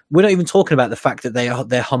we're not even talking about the fact that they're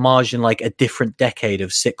homaging like a different decade of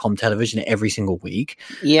sitcom television every single week.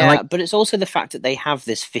 Yeah, but it's also the fact that they have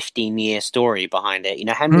this 15-year story behind it. You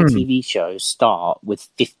know, how many TV shows start with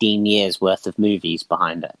 15 years worth of movies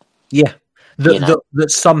behind it? Yeah.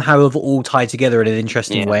 that somehow have all tied together in an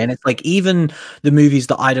interesting way. And it's like, even the movies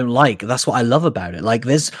that I don't like, that's what I love about it. Like,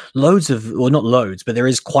 there's loads of, well, not loads, but there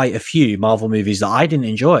is quite a few Marvel movies that I didn't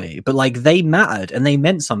enjoy, but like, they mattered and they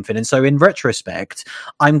meant something. And so in retrospect,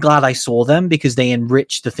 I'm glad I saw them, because they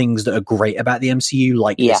enrich the things that are great about the MCU,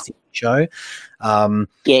 like this TV show.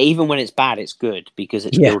 Even when it's bad, it's good, because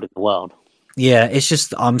it's building the world. Yeah, it's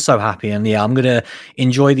just, I'm so happy. And I'm going to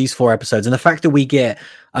enjoy these 4 episodes. And the fact that we get,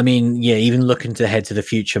 I mean, even looking ahead to the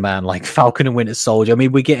future, man, like Falcon and Winter Soldier. I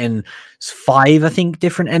mean, we're getting 5, I think,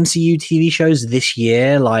 different MCU TV shows this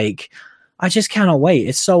year. Like, I just cannot wait.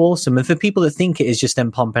 It's so awesome. And for people that think it is just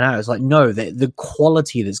them pumping out, it's like, no, the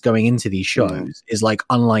quality that's going into these shows is like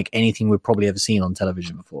unlike anything we've probably ever seen on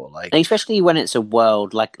television before. Like, and especially when it's a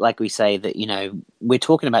world like we say that, we're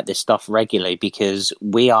talking about this stuff regularly because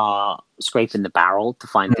we are scraping the barrel to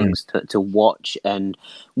find things to watch. And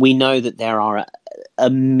we know that there are a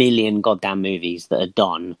million goddamn movies that are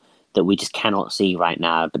done that we just cannot see right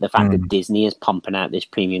now. But the fact that Disney is pumping out this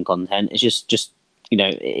premium content is just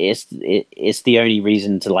it's the only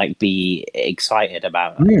reason to like be excited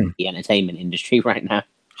about the entertainment industry right now.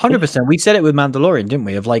 100%. We said it with Mandalorian, didn't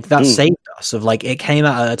we? Of like, that saved us. Of like, it came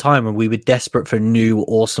out at a time when we were desperate for new,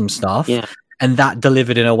 awesome stuff. Yeah. And that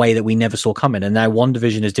delivered in a way that we never saw coming. And now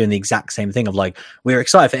WandaVision is doing the exact same thing of like, we're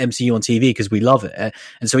excited for MCU on TV because we love it.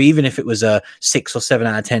 And so even if it was a 6 or 7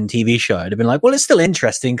 out of 10 TV show, it'd have been like, well, it's still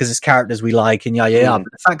interesting because it's characters we like and But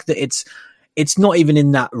the fact that it's not even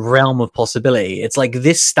in that realm of possibility. It's like,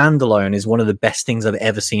 this standalone is one of the best things I've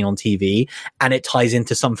ever seen on TV, and it ties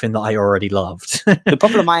into something that I already loved. The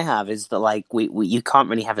problem I have is that like you can't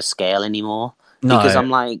really have a scale anymore. Because I'm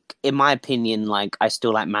like, in my opinion, like I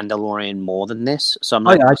still like Mandalorian more than this. So I'm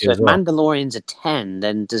like, so if Mandalorian's a 10,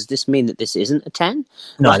 then does this mean that this isn't a 10?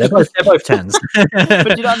 No, like, they're both 10s. But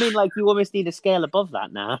do you know what I mean? Like, you almost need a scale above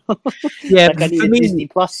that now. Yeah, like I need a Disney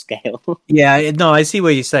Plus scale. Yeah, no, I see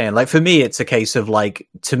what you're saying. Like, for me, it's a case of like,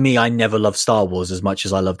 to me, I never loved Star Wars as much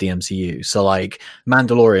as I love the MCU. So like,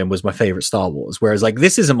 Mandalorian was my favorite Star Wars, whereas like,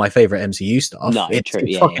 this isn't my favorite MCU stuff. No, it's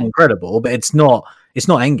fucking incredible, but it's not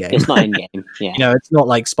Endgame. It's not Endgame. Yeah. It's not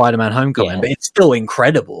like Spider-Man Homecoming, but it's still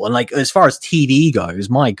incredible. And like, as far as TV goes,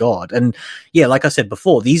 my God. And yeah, like I said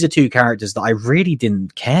before, these are 2 characters that I really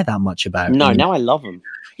didn't care that much about. No, now I love them.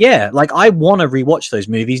 Yeah, like I want to rewatch those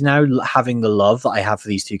movies now, having the love that I have for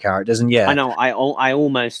these 2 characters. And yeah, I know. I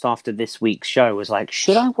almost after this week's show was like,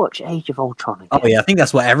 should I watch Age of Ultron again? Oh yeah, I think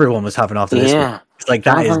that's what everyone was having after this week. It's like,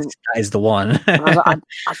 that is the one. I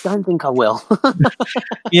don't think I will.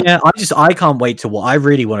 Yeah, I can't wait to I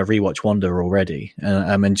really want to rewatch Wanda already,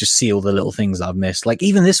 and just see all the little things I've missed. Like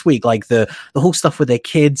even this week, like the whole stuff with their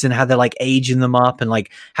kids and how they're like aging them up, and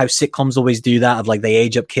like how sitcoms always do that of like they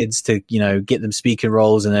age up kids to get them speaking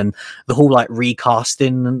roles, and then the whole like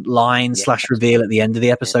recasting line / reveal at the end of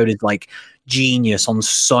the episode is like genius on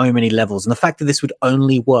so many levels. And the fact that this would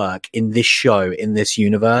only work in this show, in this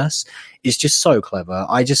universe, is just so clever.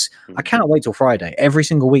 I cannot wait till Friday. Every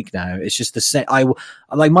single week now, it's just the same. I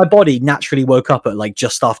like, my body naturally woke up at like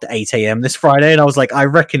just after 8 a.m. this Friday, and I was like, I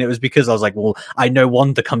reckon it was because I was like, well, I know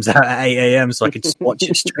Wanda comes out at 8 a.m. so I could just watch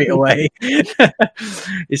it straight away.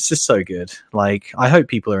 It's just so good. Like, I hope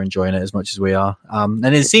people are enjoying it as much as we are, and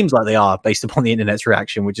it seems like they are based upon the internet's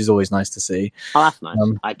reaction, which is always nice to see. Oh, that's nice.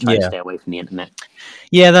 I try to stay away from the internet.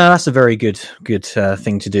 Yeah, that's a very good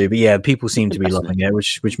thing to do. But yeah, people seem to be loving it,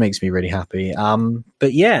 which makes me really happy.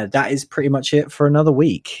 But yeah, that is pretty much it for another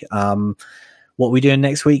week. What we're doing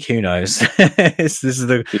next week, who knows? This is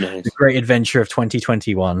the great adventure of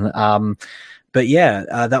 2021. But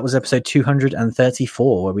yeah, that was episode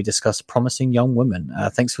 234, where we discussed Promising Young Women.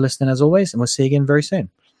 Thanks for listening as always, and we'll see you again very soon.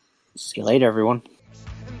 See you later, everyone.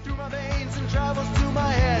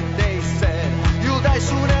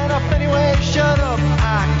 Soon enough anyway, shut up,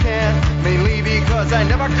 I can't, mainly because I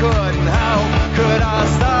never could, and how could I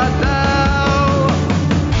start that?